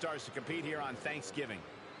superstars to compete here on Thanksgiving.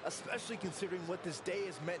 Especially considering what this day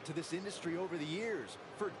has meant to this industry over the years.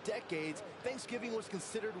 For decades, Thanksgiving was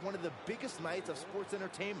considered one of the biggest nights of sports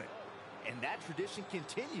entertainment. And that tradition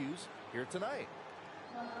continues here tonight.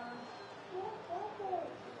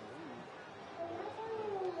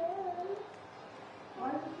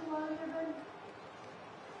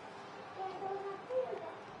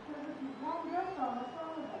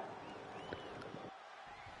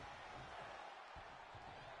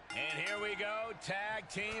 And here we go, tag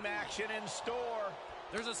team action in store.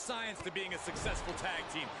 There's a science to being a successful tag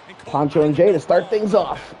team. Poncho and Jay to start things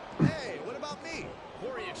off. Hey, what about me?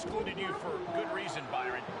 Corey excluded you for good reason,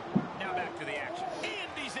 Byron. Now back to the action.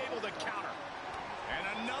 And he's able to counter. And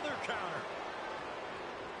another counter.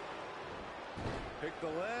 Pick the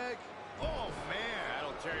leg. Oh, man.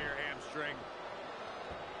 That'll tear your hamstring.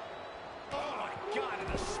 Oh, my God,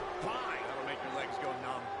 in the spine. That'll make your legs go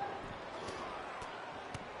numb.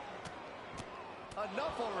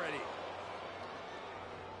 Enough already.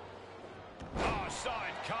 Oh, saw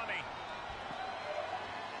it coming.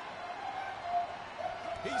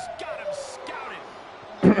 He's got him scouted.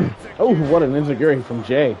 Oh, what an enziguri from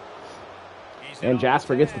Jay. And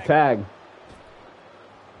Jasper gets the tag.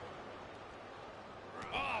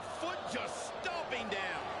 Oh, foot just stomping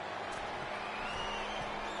down.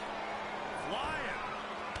 Flying.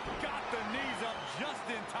 Got the knees up just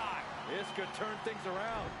in time. This could turn things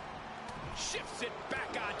around. Shifts it back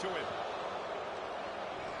onto him.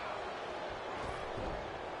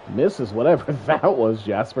 Misses whatever that was,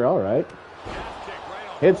 Jasper. All right. Calf kick right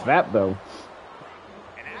on Hits point. that, though.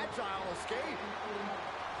 An agile escape.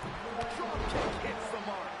 Drop kick hits the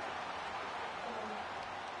mark.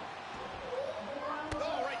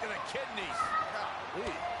 Oh, right to the kidneys.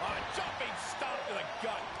 A jumping stomp to the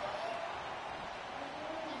gut.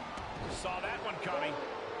 Saw that one coming.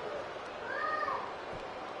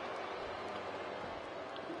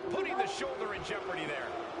 Putting the shoulder in jeopardy there.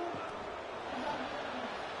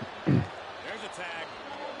 There's a tag.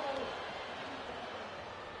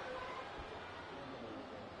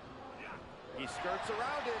 He skirts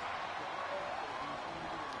around it.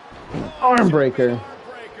 Arm breaker. Arm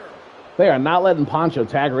breaker. They are not letting Poncho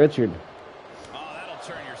tag Richard. Oh, that'll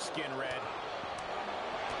turn your skin red.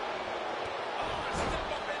 Oh,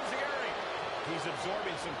 step up Enziguri. He's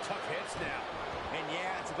absorbing some tough hits now. And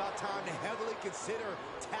yeah, it's about time to heavily consider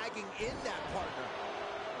tagging in that partner.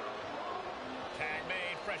 Tag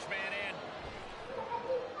made, fresh man in.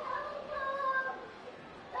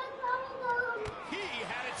 He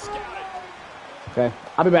had it scouted. Okay,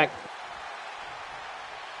 I'll be back.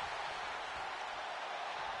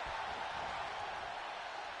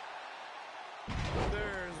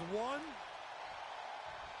 There's one.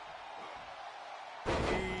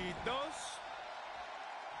 Y dos.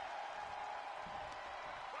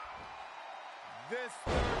 This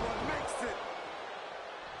third one makes it.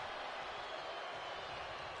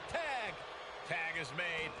 Tag. Tag is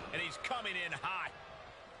made, and he's coming in hot.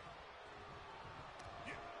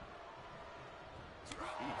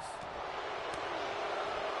 Jeez.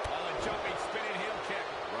 Oh, a jumping spinning heel kick.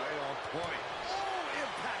 Right on point. Oh,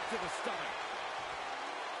 impact to the stomach.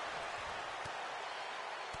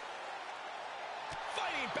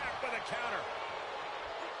 Fighting back with a counter.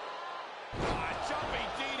 A jumping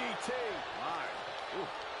DDT. My. Ooh.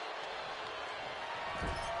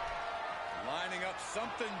 Lining up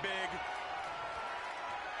something big.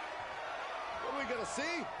 What are we gonna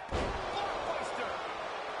see? Blockbuster.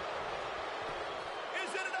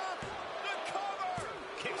 Is it enough? The cover.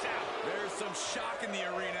 Kicks out. There's some shock in the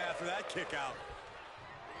arena after that kick out.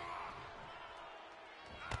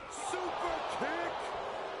 Super kick.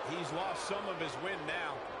 He's lost some of his wind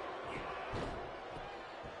now.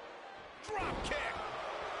 Drop kick.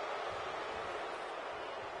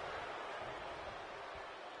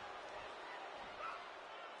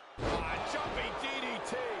 Jumping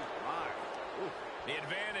DDT. The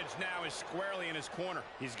advantage now is squarely in his corner.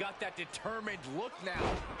 He's got that determined look now.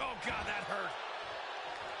 Oh, God, that hurt.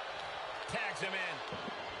 Tags him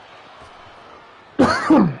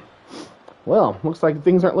in. Well, looks like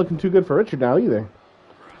things aren't looking too good for Richard now either.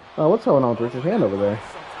 What's going on with Richard's hand over there?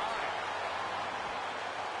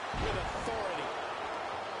 With authority.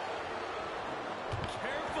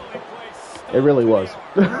 Carefully placed. It really was.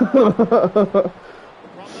 From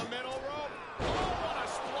the middle rope. Oh, what a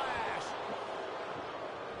splash.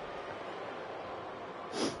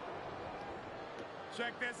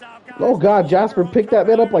 Check this out, guys. Oh God, Jasper picked that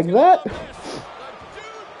man up like that? A dude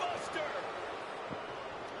buster.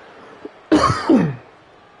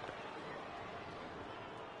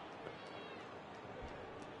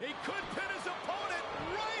 He could pin his opponent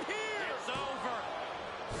right here. It's over.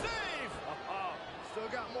 Save. Still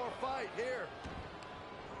got more fight here.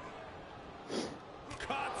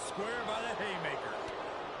 Caught square by the haymaker.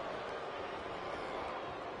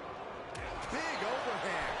 Big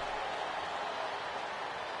overhand.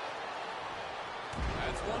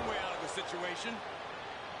 That's one way out of the situation.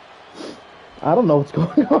 I don't know what's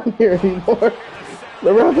going on here anymore. The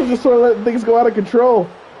refs are just sort of letting things go out of control.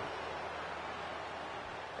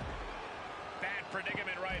 Bad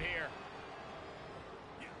predicament right here.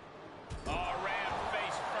 Oh, ram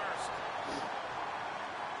face first.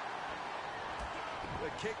 The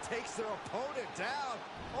kick takes their opponent down.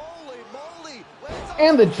 Holy moly. Lands on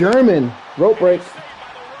And the German rope break. Saved by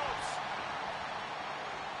the ropes.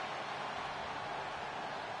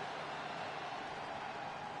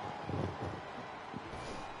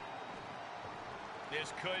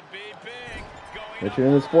 This could be big. Going Richard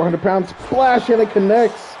in his 400-pound splash, and it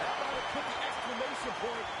connects.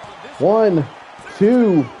 One,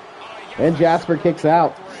 two, and Jasper kicks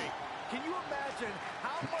out. Can you imagine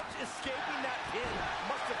how much escaping that pin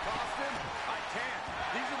must have cost him? I can't.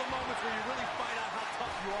 These are the moments where you really find out how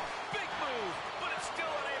tough you are. Big move, but it's still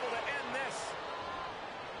unable to end this.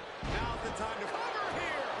 Now's the time to cover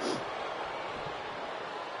here.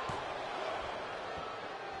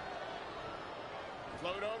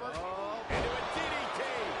 Float over into a DDT.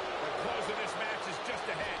 The close of this match is just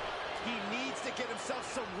ahead. He needs to get himself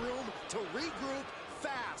some room to regroup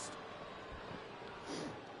fast.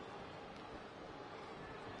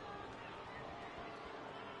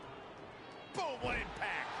 Boom, what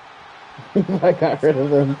impact. I got rid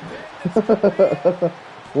of him.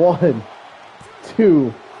 1,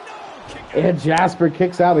 2, and Jasper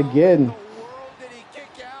kicks out again. What in the world did he kick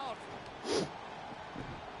out?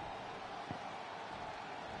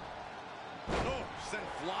 Oh, sent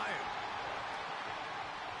flying.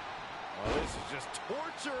 Oh, this is just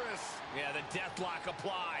torturous. Yeah, the death lock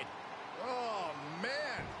applied. Oh,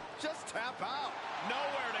 man. Just tap out.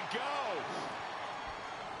 Nowhere to go.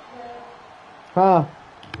 Huh.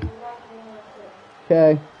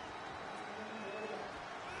 Okay.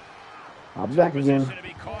 I'll be back again. Position to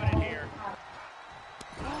be caught in here.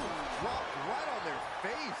 Dropped right on their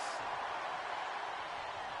face.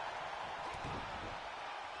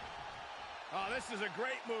 Oh, this is a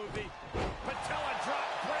great movie. Patella drop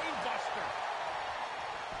brain buster.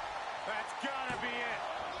 That's gotta be it.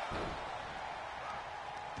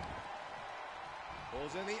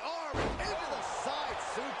 Pulls in the arm and into the side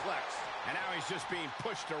suplex. And now he's just being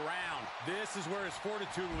pushed around. This is where his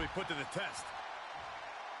fortitude will be put to the test.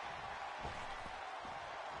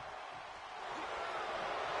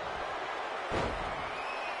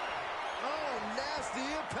 Oh, nasty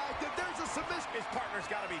impact. If there's a submission. His partner's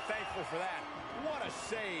got to be thankful for that. What a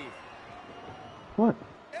save. What?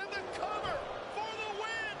 And the cover for the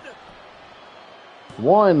win.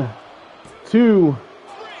 1, 2,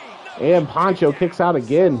 and Poncho kicks out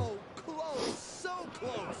again. So close, so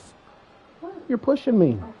close. You're pushing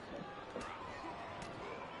me.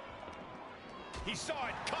 He saw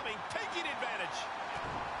it coming, taking advantage.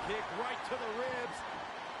 Kick right to the ribs.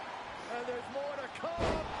 And there's more to come.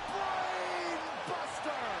 Brain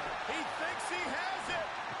buster. He thinks he has it.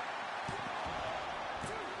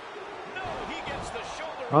 No, he gets the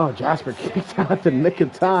shoulder. Oh, Jasper kicked out at the nick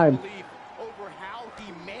of time. Over how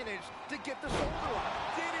he managed to get the shoulder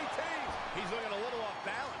up. DDT. He's looking a little off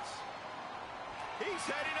balance. He's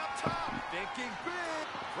heading up top. Thinking big.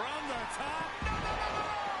 From the top.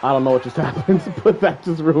 I don't know what just happened, but that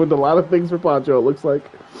just ruined a lot of things for Poncho, it looks like.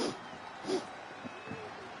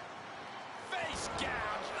 Face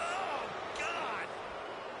gouge. Oh, God.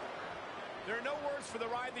 There are no words for the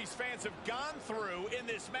ride these fans have gone through in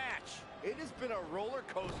this match. It has been a roller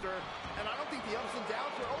coaster, and I don't think the ups and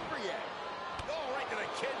downs are over yet. Oh, right to the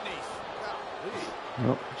kidneys. Golly.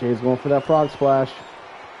 Nope, Jay's going for that frog splash.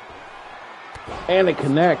 And it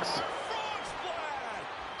connects. Frog splash.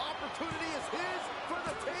 Opportunity is his for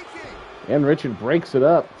the taking. And Richard breaks it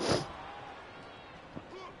up.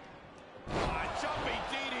 Jumping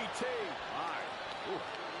DDT. All right. Ooh.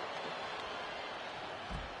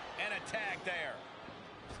 And a tag there.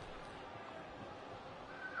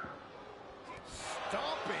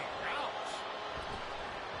 Stomping. Ouch.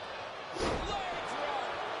 Leg drop.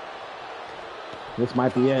 This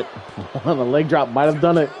might be it. The leg drop might have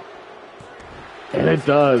done it. And it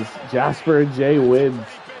does. Jasper and Jay wins.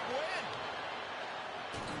 Pretty big win.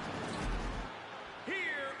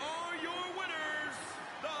 Here are your winners,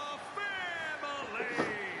 the family.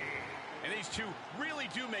 And these two really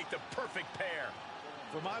do make the perfect pair.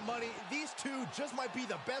 For my money, these two just might be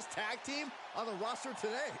the best tag team on the roster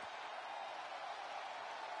today.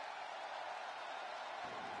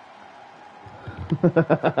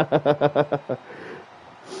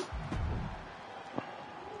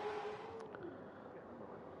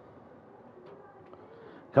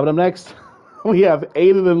 Coming up next, we have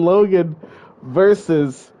Aiden and Logan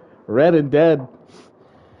versus Red and Dead.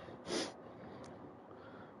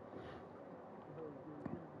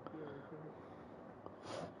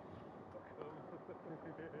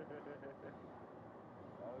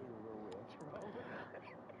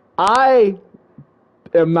 I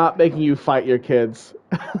am not making you fight your kids.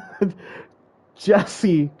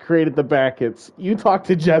 Jesse created the brackets. You talk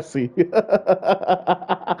to Jesse.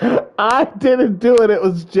 I didn't do it. It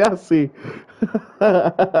was Jesse.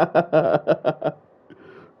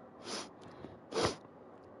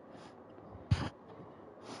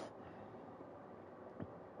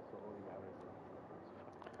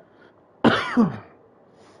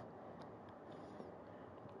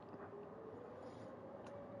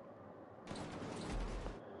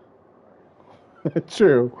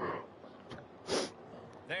 True.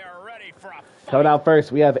 They are ready for a fight. Coming out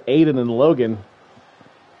first, we have Aiden and Logan.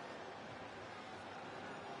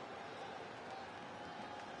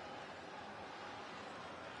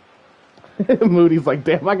 Moody's like,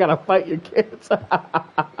 damn, I gotta fight your kids. The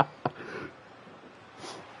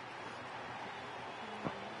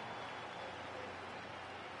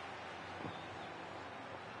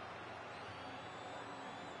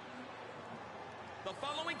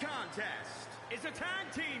following contest contest is a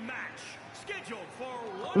tag team match scheduled for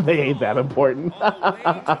one They ain't that important. on the way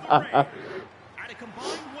to the ring at a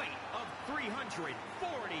combined weight of 345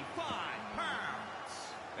 pounds.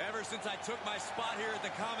 Ever since I took my spot here at the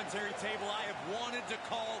commentary table, I have wanted to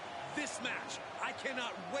call this match. I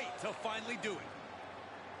cannot wait to finally do it.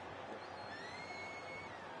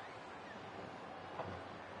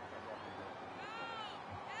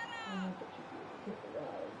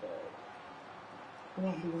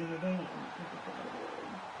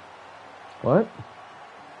 What?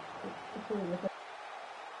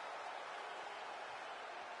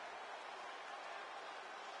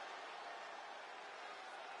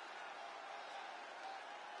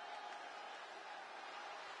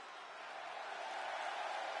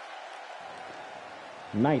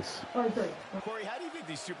 Nice. Corey, how do you think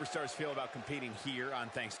these superstars feel about competing here on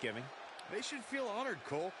Thanksgiving? They should feel honored,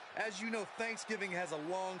 Cole. As you know, Thanksgiving has a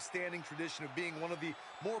long-standing tradition of being one of the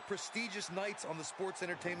more prestigious nights on the sports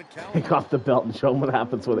entertainment calendar. Take off the belt and show them what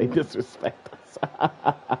happens when they disrespect us.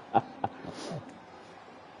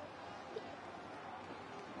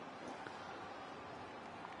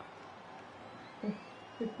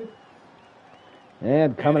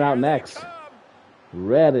 And coming out next,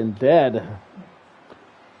 Red and Dead.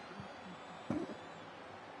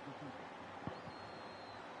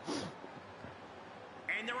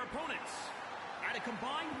 And their opponents at a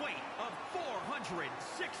combined weight of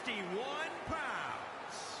 461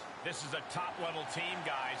 pounds. This is a top-level team,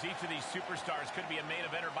 guys. Each of these superstars could be a main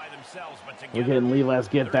eventer by themselves, but together... We're getting Levi's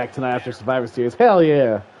Get Back tonight after Survivor Series. Hell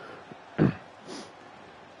yeah.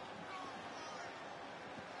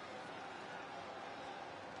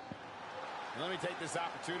 Let me take this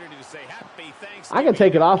opportunity to say happy Thanksgiving. I can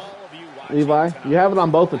take it off, Levi. You have it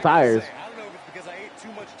on both the tires. I don't know if it's because I ate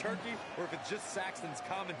too much turkey or if it's just Saxton's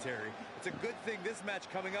commentary. It's a good thing this match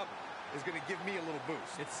coming up is going to give me a little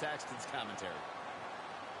boost. It's Saxton's commentary.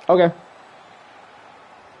 Okay.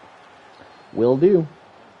 Will do.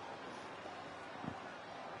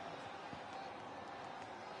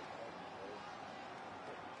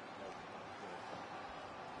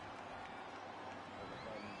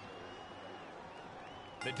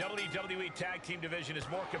 The WWE Tag Team division is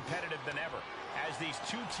more competitive than ever. As these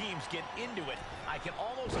two teams get into it, I can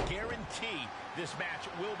almost guarantee this match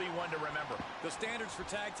will be one to remember. The standards for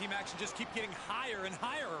tag team action just keep getting higher and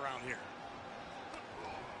higher around here.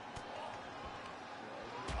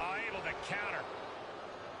 Able to counter.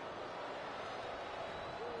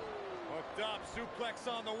 Hooked up, suplex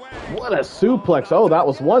on the way. What a suplex. Oh, that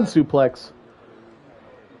was one suplex.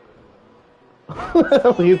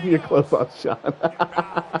 Leave your close on, Sean.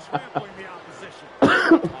 Trampling the opposition.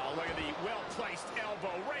 Look at the well-placed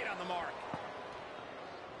elbow right on the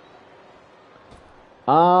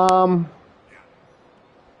mark.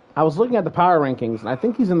 I was looking at the power rankings, and I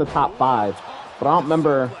think he's in the top 5, but I don't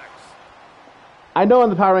remember. I know in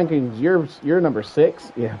the power rankings you're number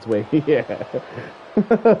 6. Yeah, it's way yeah.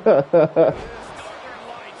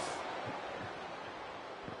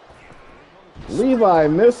 Levi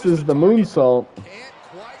misses the moonsault. Can't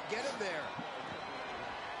quite get him there.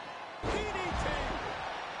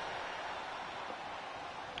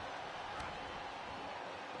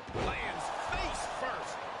 Lands face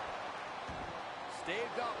first.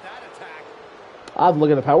 Staved off that attack. I'll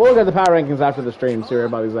look at the power. We'll look at the power rankings after the stream. See where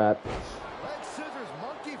everybody's at. Leg scissors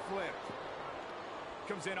monkey flip.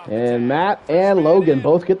 Comes in off the And tag. Matt First and man Logan in.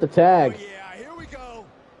 both get the tag. Oh, yeah, here we go.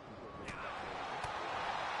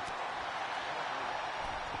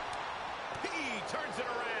 He turns it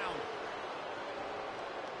around.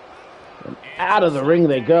 Out of the ring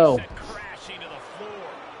they go. Sent crashing to the floor.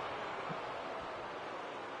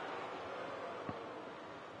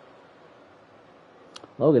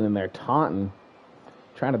 Logan in there taunting,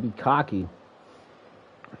 trying to be cocky.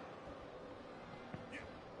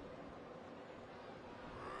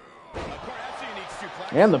 Perhaps a unique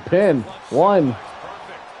suplex. And the pin. One.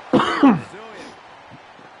 Perfect.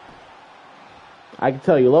 I can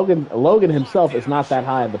tell you, Logan himself is not that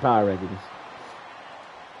high in the power rankings.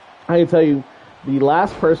 I can tell you, the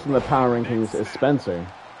last person in the power rankings is Spencer.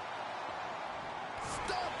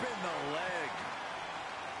 Stop in the leg.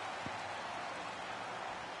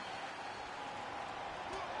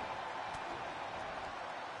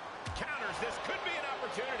 Counters. This could be an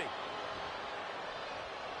opportunity.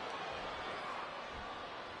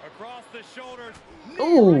 Across the shoulders. Knee right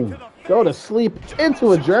Ooh, to the go to face. sleep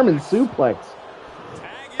into a German suplex.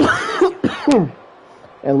 Tag is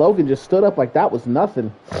And Logan just stood up like that was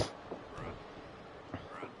nothing.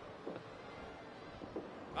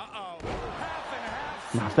 Uh-oh. Half and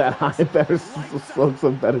half. Not that high. Better smoke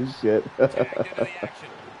some better shit. Tagged into the action.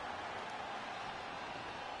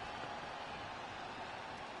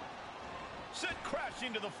 sent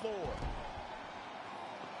crashing to the floor.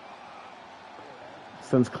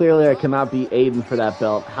 Since clearly I cannot beat Aiden for that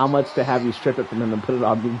belt, how much to have you strip it from him and put it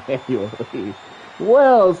on me manually?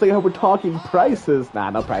 Well, it's like how we're talking prices.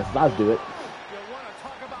 Nah, no prices. I'll do it. You want to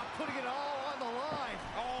talk about putting it all on the line.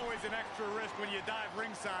 Always an extra risk when you dive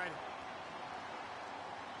ringside.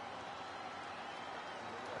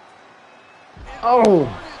 Oh!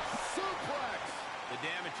 The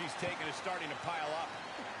damage he's taken is starting to pile up.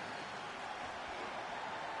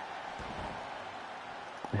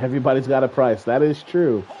 Everybody's got a price. That is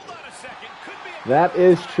true. Hold on a second. Could be a That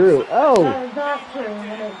is true. Oh! That is not true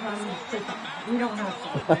when it comes to, we don't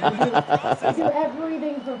have to. We do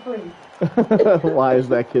everything for free. Why is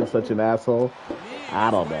that kid such an asshole? I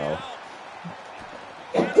don't know.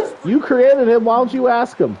 You created him. Why don't you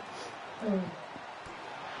ask him? I'm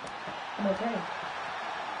okay.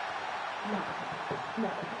 No.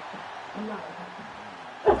 I'm not.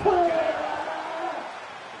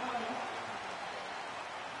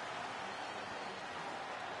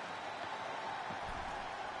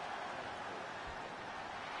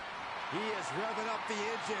 He is revving up the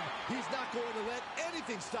engine. He's not going to let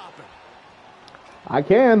anything stop him. I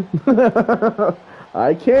can.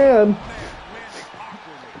 I can.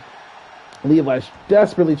 Levi's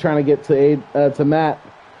desperately trying to get to Matt.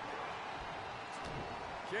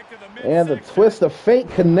 And the twist of fate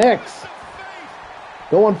connects.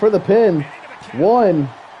 Going for the pin. 1,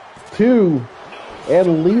 2,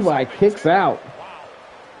 and Levi kicks out.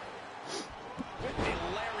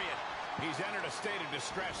 He's entered a state of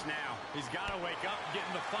distress now. He's got to wake up and get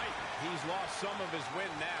in the fight. He's lost some of his win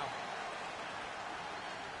now.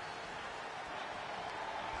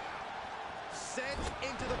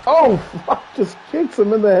 Oh, just kicks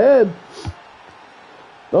him in the head.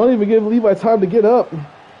 Don't even give Levi time to get up.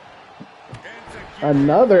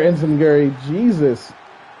 Another enziguri. Jesus.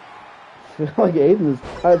 I feel like Aiden is...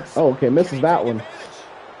 oh, okay, misses that one.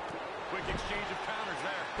 Quick exchange of counters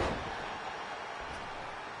there.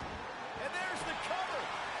 And there's the cover.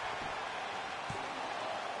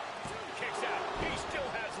 Kicks out. He still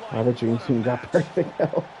has life. Oh, the Dream Team got perfect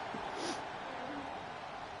health.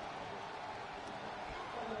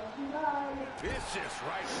 Vicious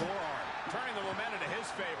right forearm. Turning the momentum to his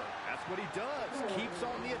favor. That's what he does. Keeps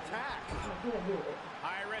on the attack.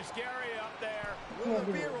 High risk area up there. Will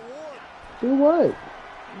there be a reward? Do what?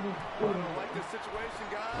 I don't like this situation,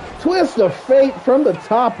 guys. Twist of fate from the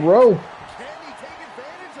top rope. Can he take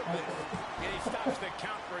advantage of this? And he stops the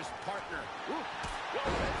count for his partner. Ooh, well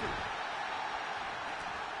measured.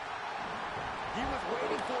 He was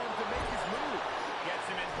waiting for him to make his move. Gets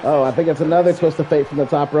him in Oh, I think it's another twist of fate from the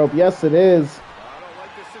top rope. Yes, it is. I don't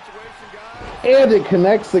like this situation, guys. And it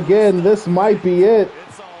connects again. This might be it.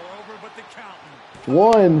 It's all over but the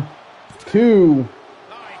counting. 1, 2,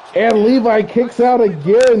 and Levi kicks out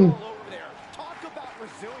again. Talk about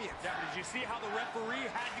resilience. Now, did you see how the referee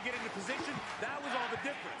had to get into position? That was all the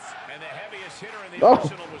difference. And the heaviest hitter in the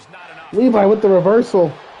arsenal was not enough. Levi with the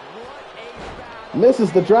reversal.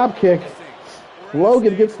 Misses the drop kick.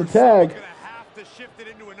 Logan gets the tag. Gonna have to shift it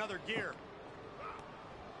into another gear.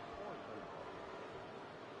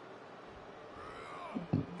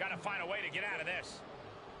 Gotta find a way to get out of this.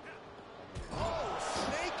 Oh,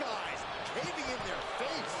 snake eyes caving in their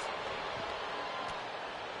face.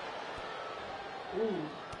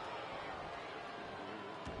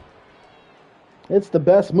 It's the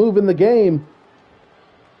best move in the game.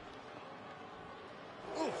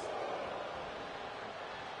 Oof.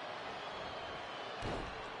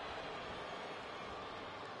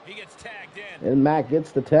 He gets tagged in. And Matt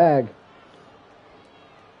gets the tag.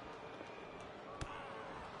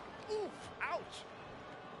 Oof. Ouch.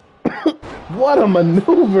 What a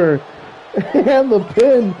maneuver. And the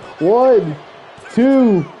pin. 1,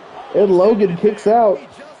 2, and Logan kicks out. He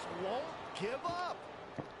just won't give up.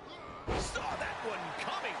 Saw that one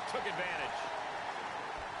coming. Took advantage.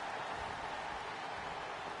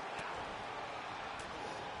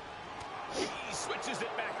 He switches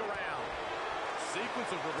it back around.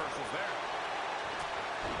 Sequence of reversals there.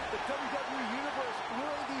 The WWE Universe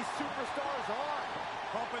really these superstars on.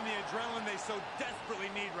 Pumping the adrenaline they so desperately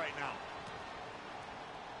need right now.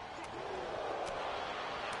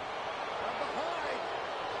 From behind.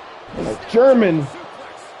 A German.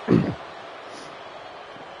 Suplex.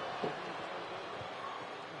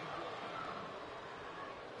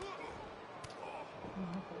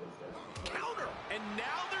 Counter. And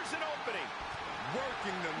now there's an opening.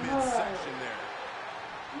 Working the midsection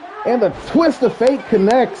there. And the twist of fate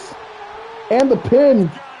connects. And the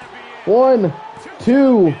pin. 1,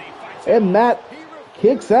 2, and Matt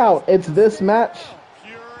kicks out. It's this match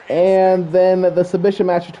And then the submission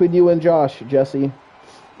match between you and Josh, Jesse.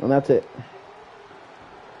 And that's it.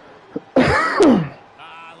 Look at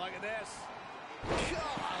this. Golly,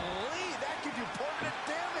 that could do permanent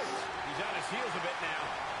damage. He's on his heels a bit now.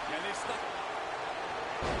 Yeah, they stuck.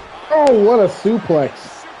 Oh, what a suplex.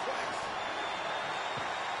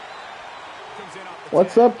 Comes in off the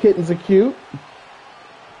What's tag. up, kittens are cute?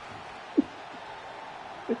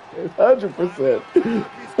 100%.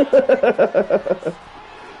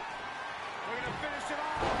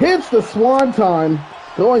 Hits the swanton,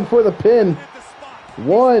 going for the pin.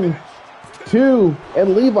 1, 2,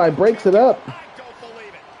 and Levi breaks it up. I don't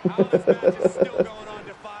believe it. How this match is still going on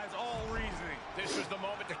defies all reasoning. This was the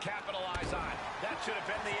moment to capitalize on. That should have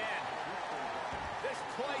been the end. This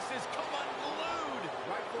place has come unglued.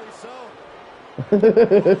 Rightfully so. Great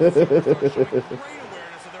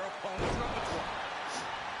awareness of their opponent's repertoire.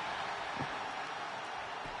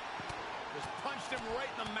 Just punched him right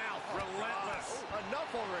in the mouth. Relentless. Oh, enough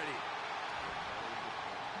already.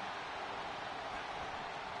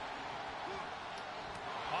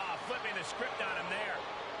 Flipping the script on him there.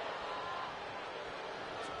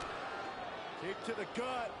 Kick to the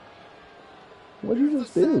gut. What did you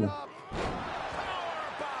just do? Setup.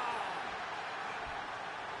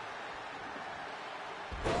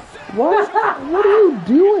 What? What are you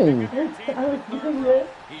doing? I was doing this.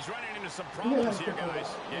 He's running into some problems here, guys.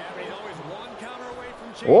 Yeah, but he's always one counter away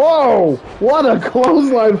from change. Whoa! What a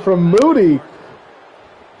clothesline from Moody.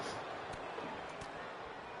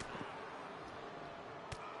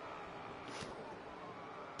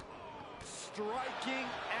 Striking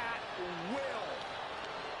at will.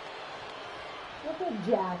 Look at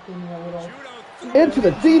Jack in your little Judo through Into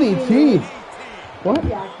the DDT. What?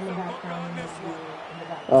 Jack in the background. In the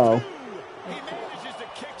background. Oh. He manages to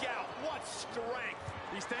kick out. What strength.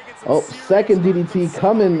 He's taking some Oh, serious second hits, DDT but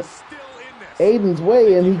coming somehow he's still in this. Aiden's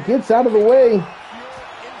way, and he gets out of the way. Pure instinct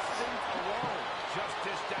alone. Just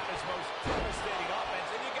dished out his most devastating offense,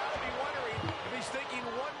 and you gotta be wondering if he's thinking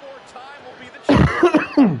one more time will be the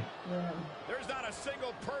champion. Yeah. There's not a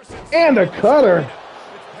single person. And a cutter. It's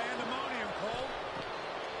pandemonium, Cole.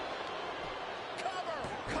 Cover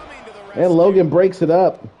coming to the rescue. And Logan breaks it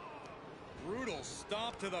up. Brutal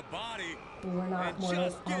stomp to the body. We're not And more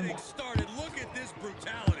just than getting started. Look at this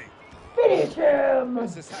brutality. Finish him!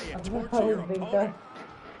 This is how you That's torture how your it's being opponent.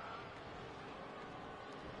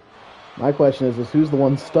 My question is who's the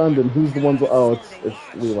one stunned and who's the one? Oh, it's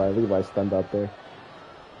Levi. Levi's stunned out there.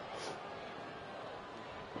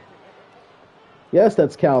 Yes,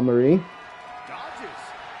 that's Cal Marie. Dodges.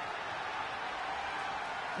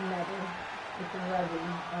 Never. It's ready.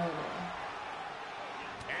 Oh,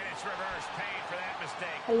 And it's reverse pain for that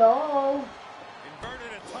mistake. hello.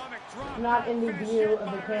 Inverted atomic drop. Not in the Finish view it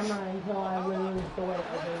of the by camera until I lose the weight of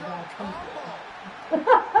the exact combo.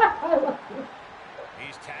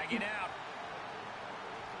 He's tagging out.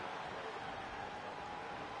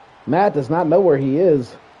 Matt does not know where he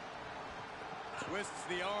is. Twists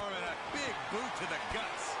the arm and a big boot to the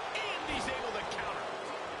guts. And he's able to counter.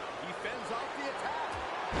 He fends off the attack.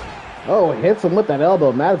 Oh, hits him with that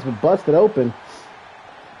elbow. Matt has been busted open.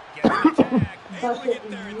 Gets the tag. Able to Busted get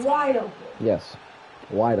there in wide time. open. Yes,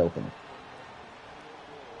 wide open.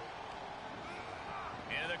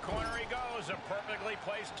 Into the corner he goes. A perfectly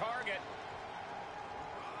placed target.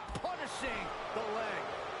 Punishing the leg.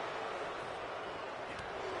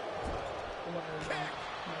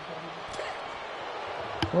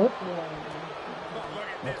 What? Look at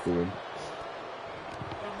That's this. weird. The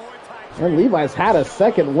Muay Thai And Levi's had a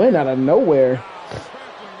second win out of nowhere.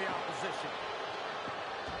 Trampling the opposition.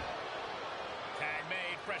 tag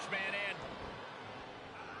made. Fresh man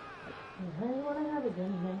in. I want to have a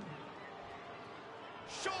good night.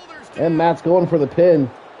 Shoulders down. And Matt's going for the pin.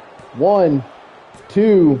 1,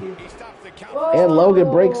 2, He stops the count. and Logan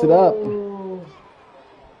breaks it up. Oh.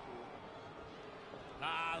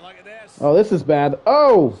 Look at this. Oh, this is bad.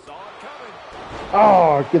 Oh! Saw it coming.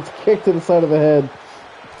 Oh, gets kicked to the side of the head.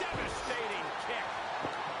 Devastating kick.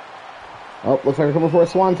 Oh, looks like we're coming for a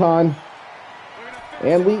swanton. We're gonna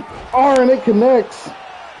finish And it we off. are, and it connects.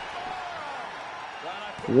 Glad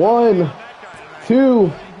I put 1, on that guy tonight.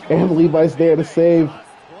 2, and Levi's there to save. Just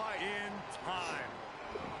in time.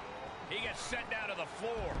 He gets sent down to the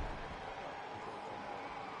floor.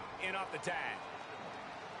 In off the tag.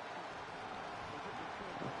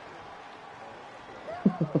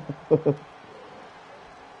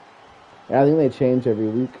 Yeah, I think they change every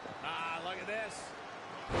week. Look at this.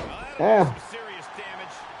 Well, that'll do Ah. some serious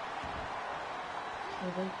damage.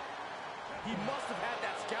 He must have had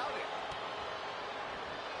that scouted.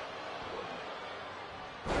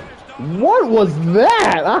 Finished What was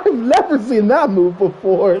that? I've never seen that move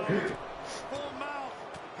before. Full mouth,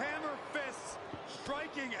 hammer fists,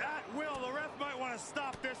 striking at will. The ref might want to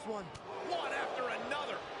stop this one. One after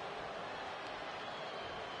another.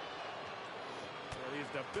 These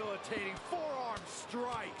debilitating forearm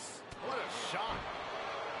strikes. What a shot.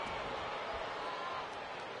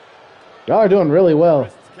 Y'all are doing really well.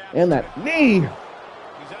 And that knee. He's on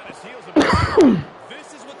his heels a bit.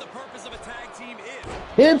 This is what the purpose of a tag team is.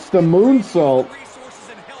 Hits the moonsault. Resources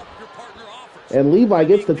and help your partner offers. And Levi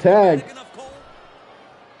gets the tag.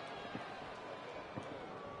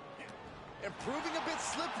 And proving a bit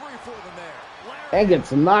slippery for them there. And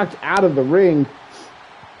gets knocked out of the ring.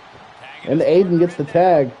 And Aiden gets the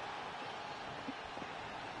tag.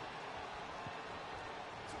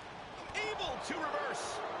 Able to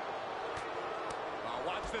reverse.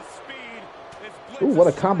 Watch the speed. Ooh, what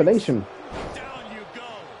a combination. Down you go.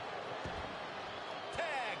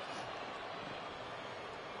 Tag.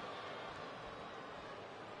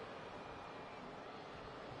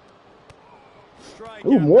 Strike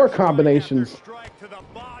Ooh, after more strike combinations. after strike to the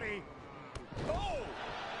body. Oh!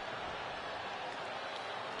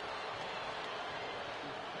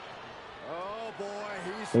 Oh boy,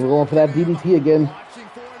 he's And we're going for that DDT again. watching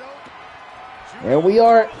for an open. There we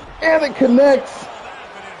are. And it connects. Oh,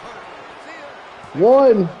 that, but it hurt. See ya.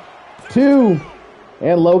 1, 2.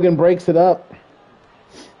 And Logan breaks it up.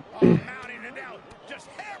 Oh, mounting it down. Just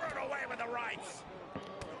hammered away with the rights.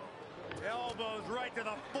 Elbows right to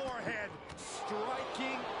the forehead.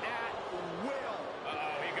 Striking at will.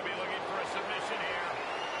 Uh-oh, he could be looking for a submission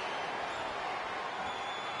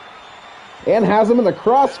here. And has him in the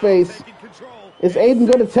crossface. Taking control. Is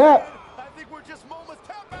Aiden going to tap? I think we're just moments.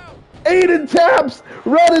 Tap out. Aiden taps.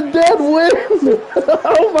 Run and dead win.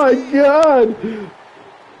 Oh my God. Here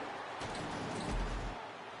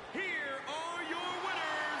are your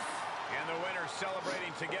winners. And the winners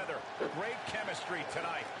celebrating together. Great chemistry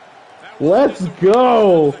tonight. That was Let's just a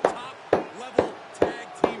go. of the top-level tag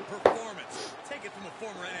team performance. Take it from a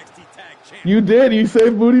former NXT tag champion. You did. You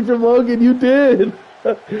saved booty from Logan. You did.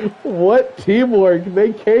 What teamwork.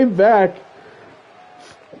 They came back.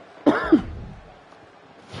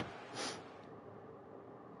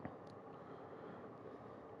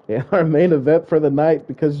 And our main event for the night,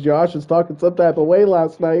 because Josh was talking some type of way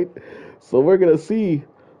last night. So we're going to see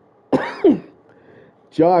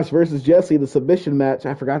Josh versus Jesse, the submission match.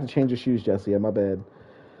 I forgot to change your shoes, Jesse. My bad.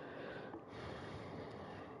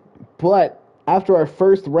 But after our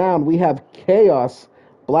first round, we have Chaos,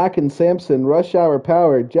 Black and Samson, Rush Hour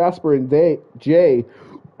Power, Jasper and Jay,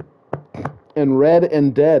 and Red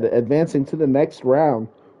and Dead advancing to the next round.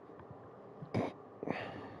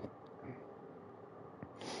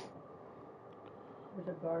 There's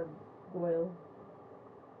a gargoyle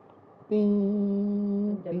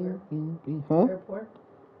Bing, Denver. bing, bing. Huh? airport.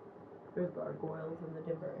 There's gargoyles in the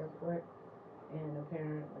Denver airport. And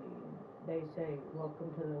apparently they say,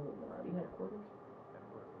 welcome to the Illuminati headquarters.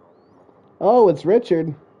 Oh, it's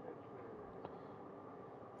Richard.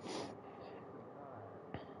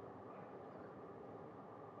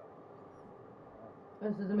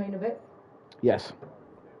 This is the main event. Yes.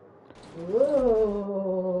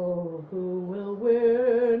 Whoa, who will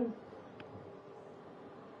win?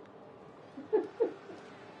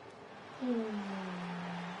 The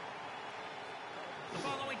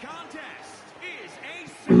following contest is a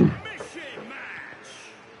submission match.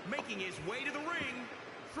 Making his way to the ring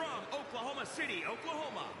from Oklahoma City,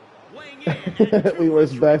 Oklahoma, weighing in at We were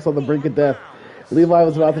backs on the brink of death. 204 pounds. Levi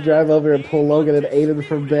was about to drive over and pull Logan and Aiden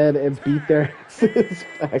from bed and beat their asses.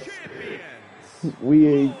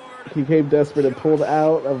 We became desperate and pulled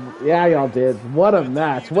out of. Yeah, y'all did. What a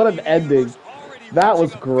match. What an ending. That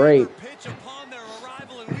was great.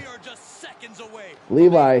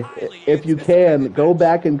 Levi, if you can, go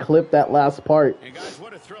back and clip that last part. And guys,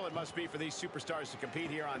 what a thrill it must be for these superstars to compete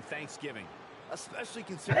here on Thanksgiving. Especially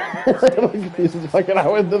considering what this day has meant This to is this fucking I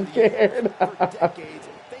was industry scared. For decades,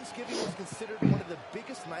 Thanksgiving was considered one of the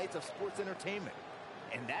biggest nights of sports entertainment.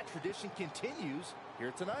 And that tradition continues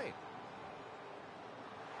here tonight.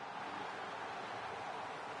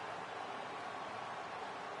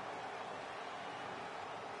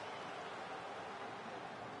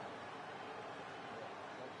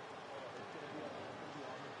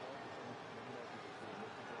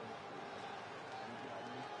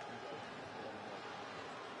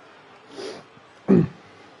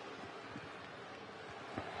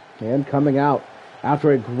 And coming out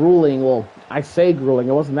after a grueling, well, I say grueling,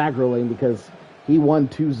 it wasn't that grueling because he won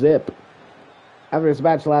 2-0. After his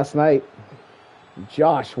match last night,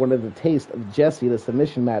 Josh wanted to taste of Jesse, the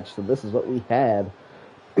submission match, so this is what we had.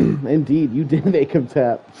 Indeed, you did make him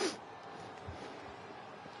tap.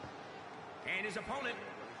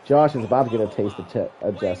 Josh is about to get a taste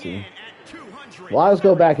of Jesse. Weighing in at 200 Well, I'll just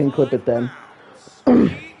go back and clip it then. pounds, the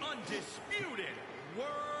undisputed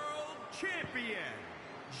world champion,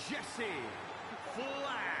 Jesse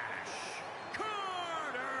Flash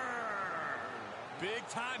Carter. Big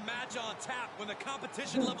time match on tap. When the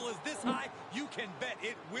competition level is this high, you can bet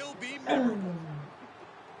it will be memorable.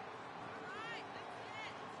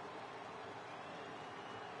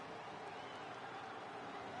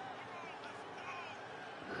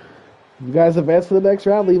 You guys advanced to the next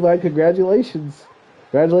round, Levi. Congratulations.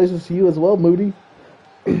 Congratulations to you as well, Moody.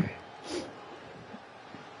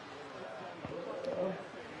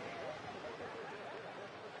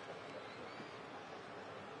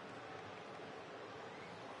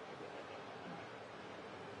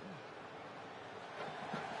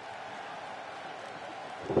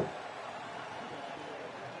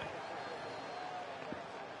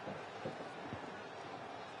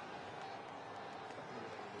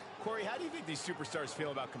 Corey, how do you think these superstars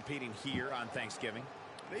feel about competing here on Thanksgiving?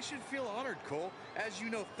 They should feel honored, Cole. As you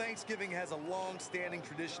know, Thanksgiving has a long-standing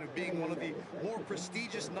tradition of being one of the more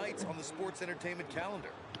prestigious nights on the sports entertainment calendar.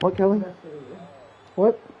 What, Kelly?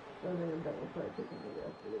 What?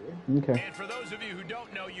 Okay. And for those of you who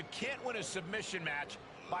don't know, you can't win a submission match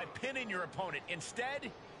by pinning your opponent. Instead,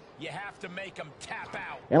 you have to make them tap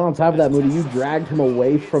out. And on top of that, Moody, you dragged him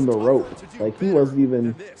away from the rope. Like, he wasn't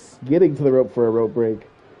even getting to the rope for a rope break.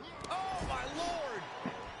 Oh, my Lord!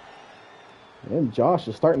 And Josh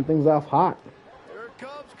is starting things off hot. Here it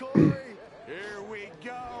comes, Corey. Here we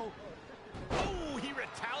go. Oh, he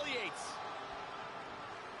retaliates.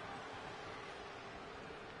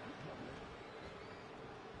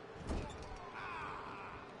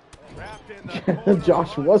 Wrapped in the corner,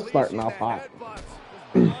 Josh was starting off hot. headbutts,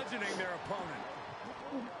 bludgeoning their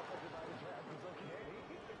opponent.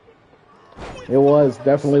 It was,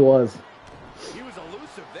 definitely was. He was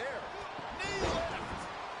elusive there. Knee lift.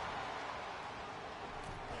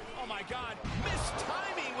 Oh my God, missed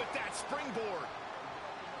timing with that springboard.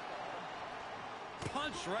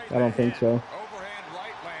 Punch right I don't think so. Overhand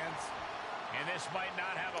right lands. And this might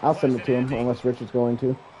not have a I'll send it to him, pleasant ending. unless Richard's going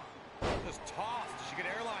to. Just tossed. She get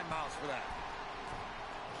airline miles for that.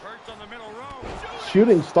 Perched on the middle rope.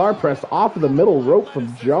 Shooting star press off of the middle rope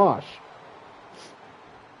from Josh.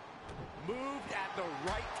 Moved at the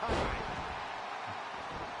right time.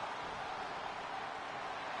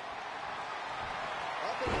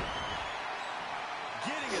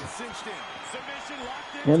 Getting it cinched in. Submission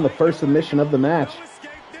locked in. And the first submission of the match. No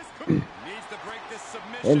escape. This needs to break this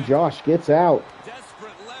submission. And Josh gets out.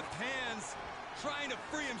 Desperate left hands, trying to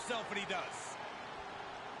free himself, and he does.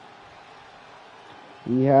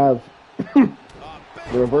 We have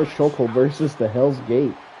the reverse chokehold versus the Hell's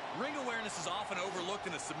Gate. Ring awareness is often overlooked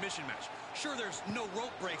in a submission match. Sure, there's no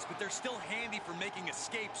rope breaks, but they're still handy for making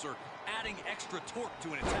escapes or adding extra torque to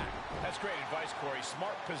an attack. That's great advice, Corey.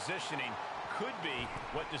 Smart positioning could be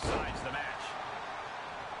what decides the match.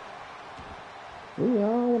 We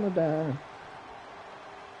all want to die.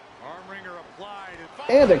 Arm wringer applied.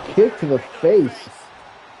 And a kick to the face.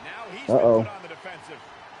 Now he's Uh-oh. been put on the defensive.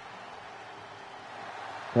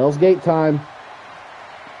 Hell's Gate time.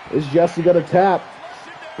 Is Jesse going to tap?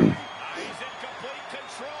 He's in complete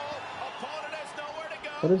control. Opponent has nowhere to go.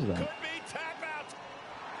 What is that? Could be tap out.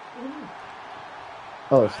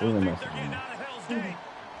 Oh, it's Lena They're Messi. getting out of Hell's Gate.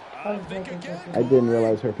 Think again. I didn't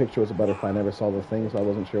realize her picture was a butterfly. I never saw the thing, so I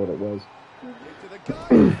wasn't sure what it was. To the gun.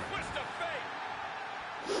 Twist of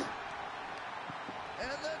fate.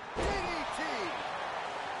 And the DDT.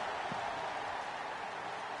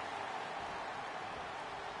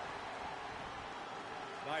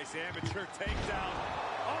 Nice amateur takedown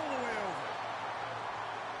all the way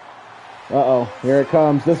over. Uh-oh, here it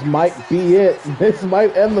comes. This might be it. This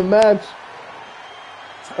might end the match.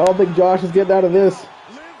 I don't think Josh is getting out of this.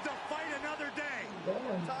 Live to fight another day.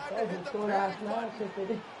 Damn, Time to that hit was the short panic ass match button. if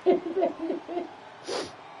it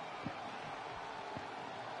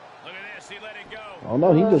Look at this, he let it go. Oh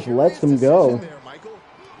no, he just lets him go. There, Michael.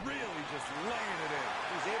 Really just laying it in.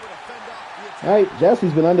 He's able to fend off the attack. Alright,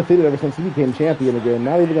 Jesse's been undefeated ever since he became champion again.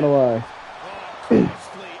 Not even gonna lie. Oh,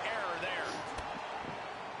 costly error there.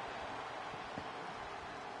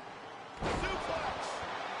 Suplex.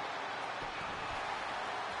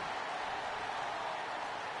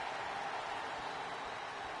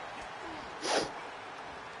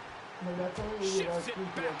 that's only Shifts it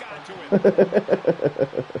back onto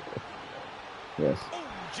him. Yes. Oh,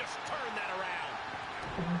 just turn that around.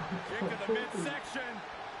 Kick to the midsection.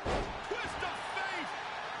 Twist of fate.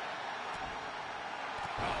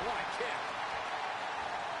 Oh, what a kick.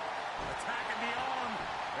 Attacking the arm.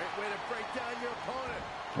 Great way to break down your opponent.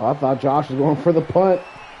 Oh, I thought Josh was going for the punt.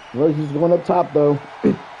 Well, he's going up top, though.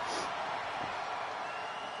 Perched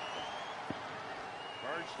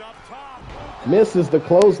up top. Misses the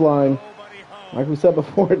clothesline. Nobody home. Like we said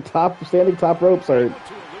before, standing top ropes are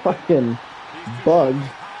fucking bugged.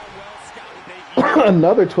 How well scouted they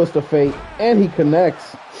Another twist of fate, and he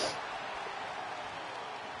connects.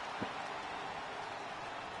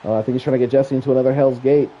 Oh, I think he's trying to get Jesse into another Hell's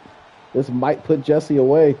Gate. This might put Jesse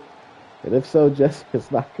away. And if so, Jesse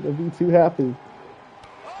is not going to be too happy.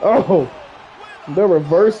 Oh, the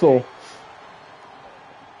reversal.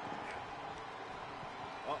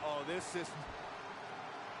 Uh-oh, this is...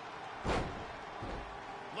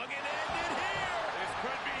 Looking to end it here. This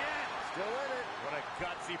could be it. Still in it. What a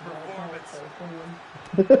gutsy performance.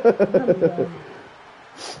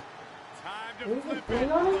 Time to Did he flip just swing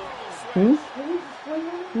it. on him? Hmm? Did he just swing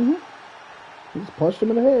on him? He just punched him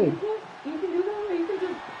in the head. You can do that, or you can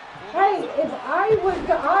just. Hey, if I was,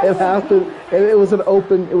 It happened, and it was an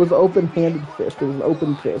open-handed fist. It was an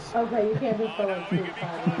open fist. Okay, you can't just go like street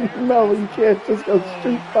fighting. No, you can't just go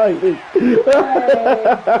street fighting.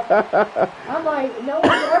 I'm like, no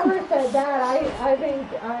one ever said that. I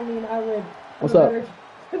mean, I would. What's up? A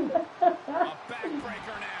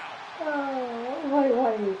backbreaker now. Oh,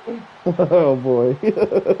 wait. Oh boy.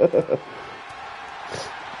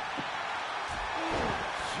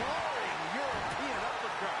 Jarring European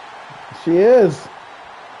uppercut. She is.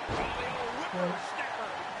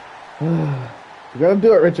 You gotta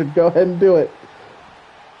do it, Richard. Go ahead and do it.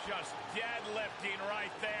 Just deadlifting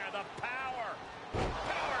right there. The power.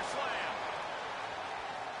 Power slam.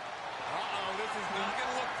 Uh-oh, this is not going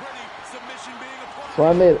to look pretty. Submission being applied. So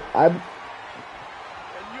I'm And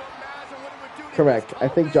you imagine what it would do to correct. his I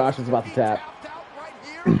think Josh is about to He tap. tapped out right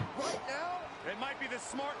here, right now. It might be the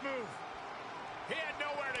smart move. He had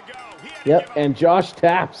nowhere to go. He had to Yep, give up. and Josh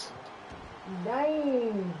taps.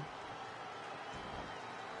 Dang.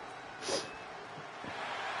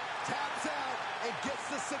 Taps out and gets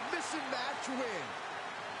the submission match win.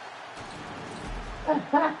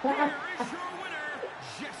 Here is your winner,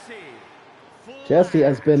 Jesse. Jesse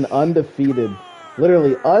has been undefeated.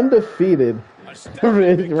 Literally undefeated. A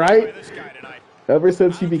stunning victory by Right? this guy tonight. Ever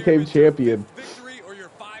since he I don't care became if it's your champion. fifth victory or your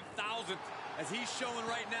 5,000th. As he's showing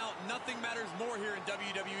right now, nothing matters more here in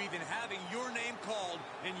WWE than having your name called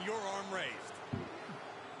and your arm raised.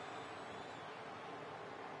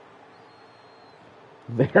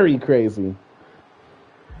 Very crazy.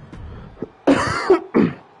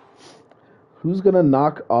 Who's gonna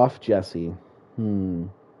knock off Jesse?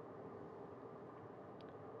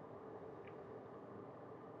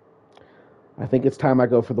 I think it's time I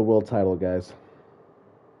go for the world title, guys.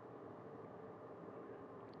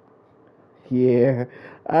 Yeah,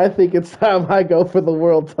 I think it's time I go for the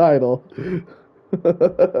world title.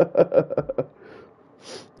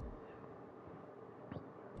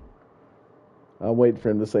 I'm waiting for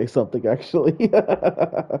him to say something, actually. He's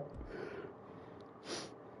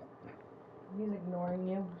ignoring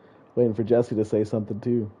you. Waiting for Jesse to say something,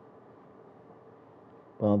 too.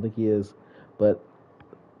 I don't think he is. But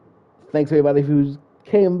thanks, everybody who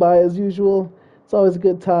came by as usual. It's always a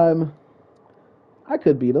good time. I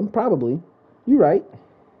could beat him, probably. You're right.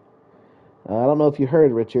 I don't know if you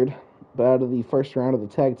heard, Richard, but out of the first round of the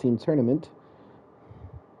tag team tournament,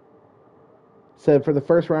 said for the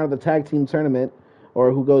first round of the tag team tournament,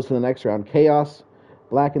 or who goes to the next round, Chaos,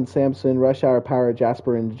 Black and Samson, Rush Hour Power,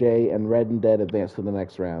 Jasper and Jay, and Red and Dead advance to the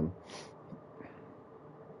next round.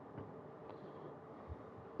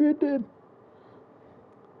 It did.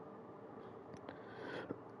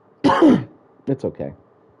 It's okay.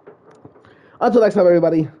 Until next time,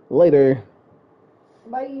 everybody. Later.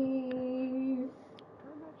 Bye.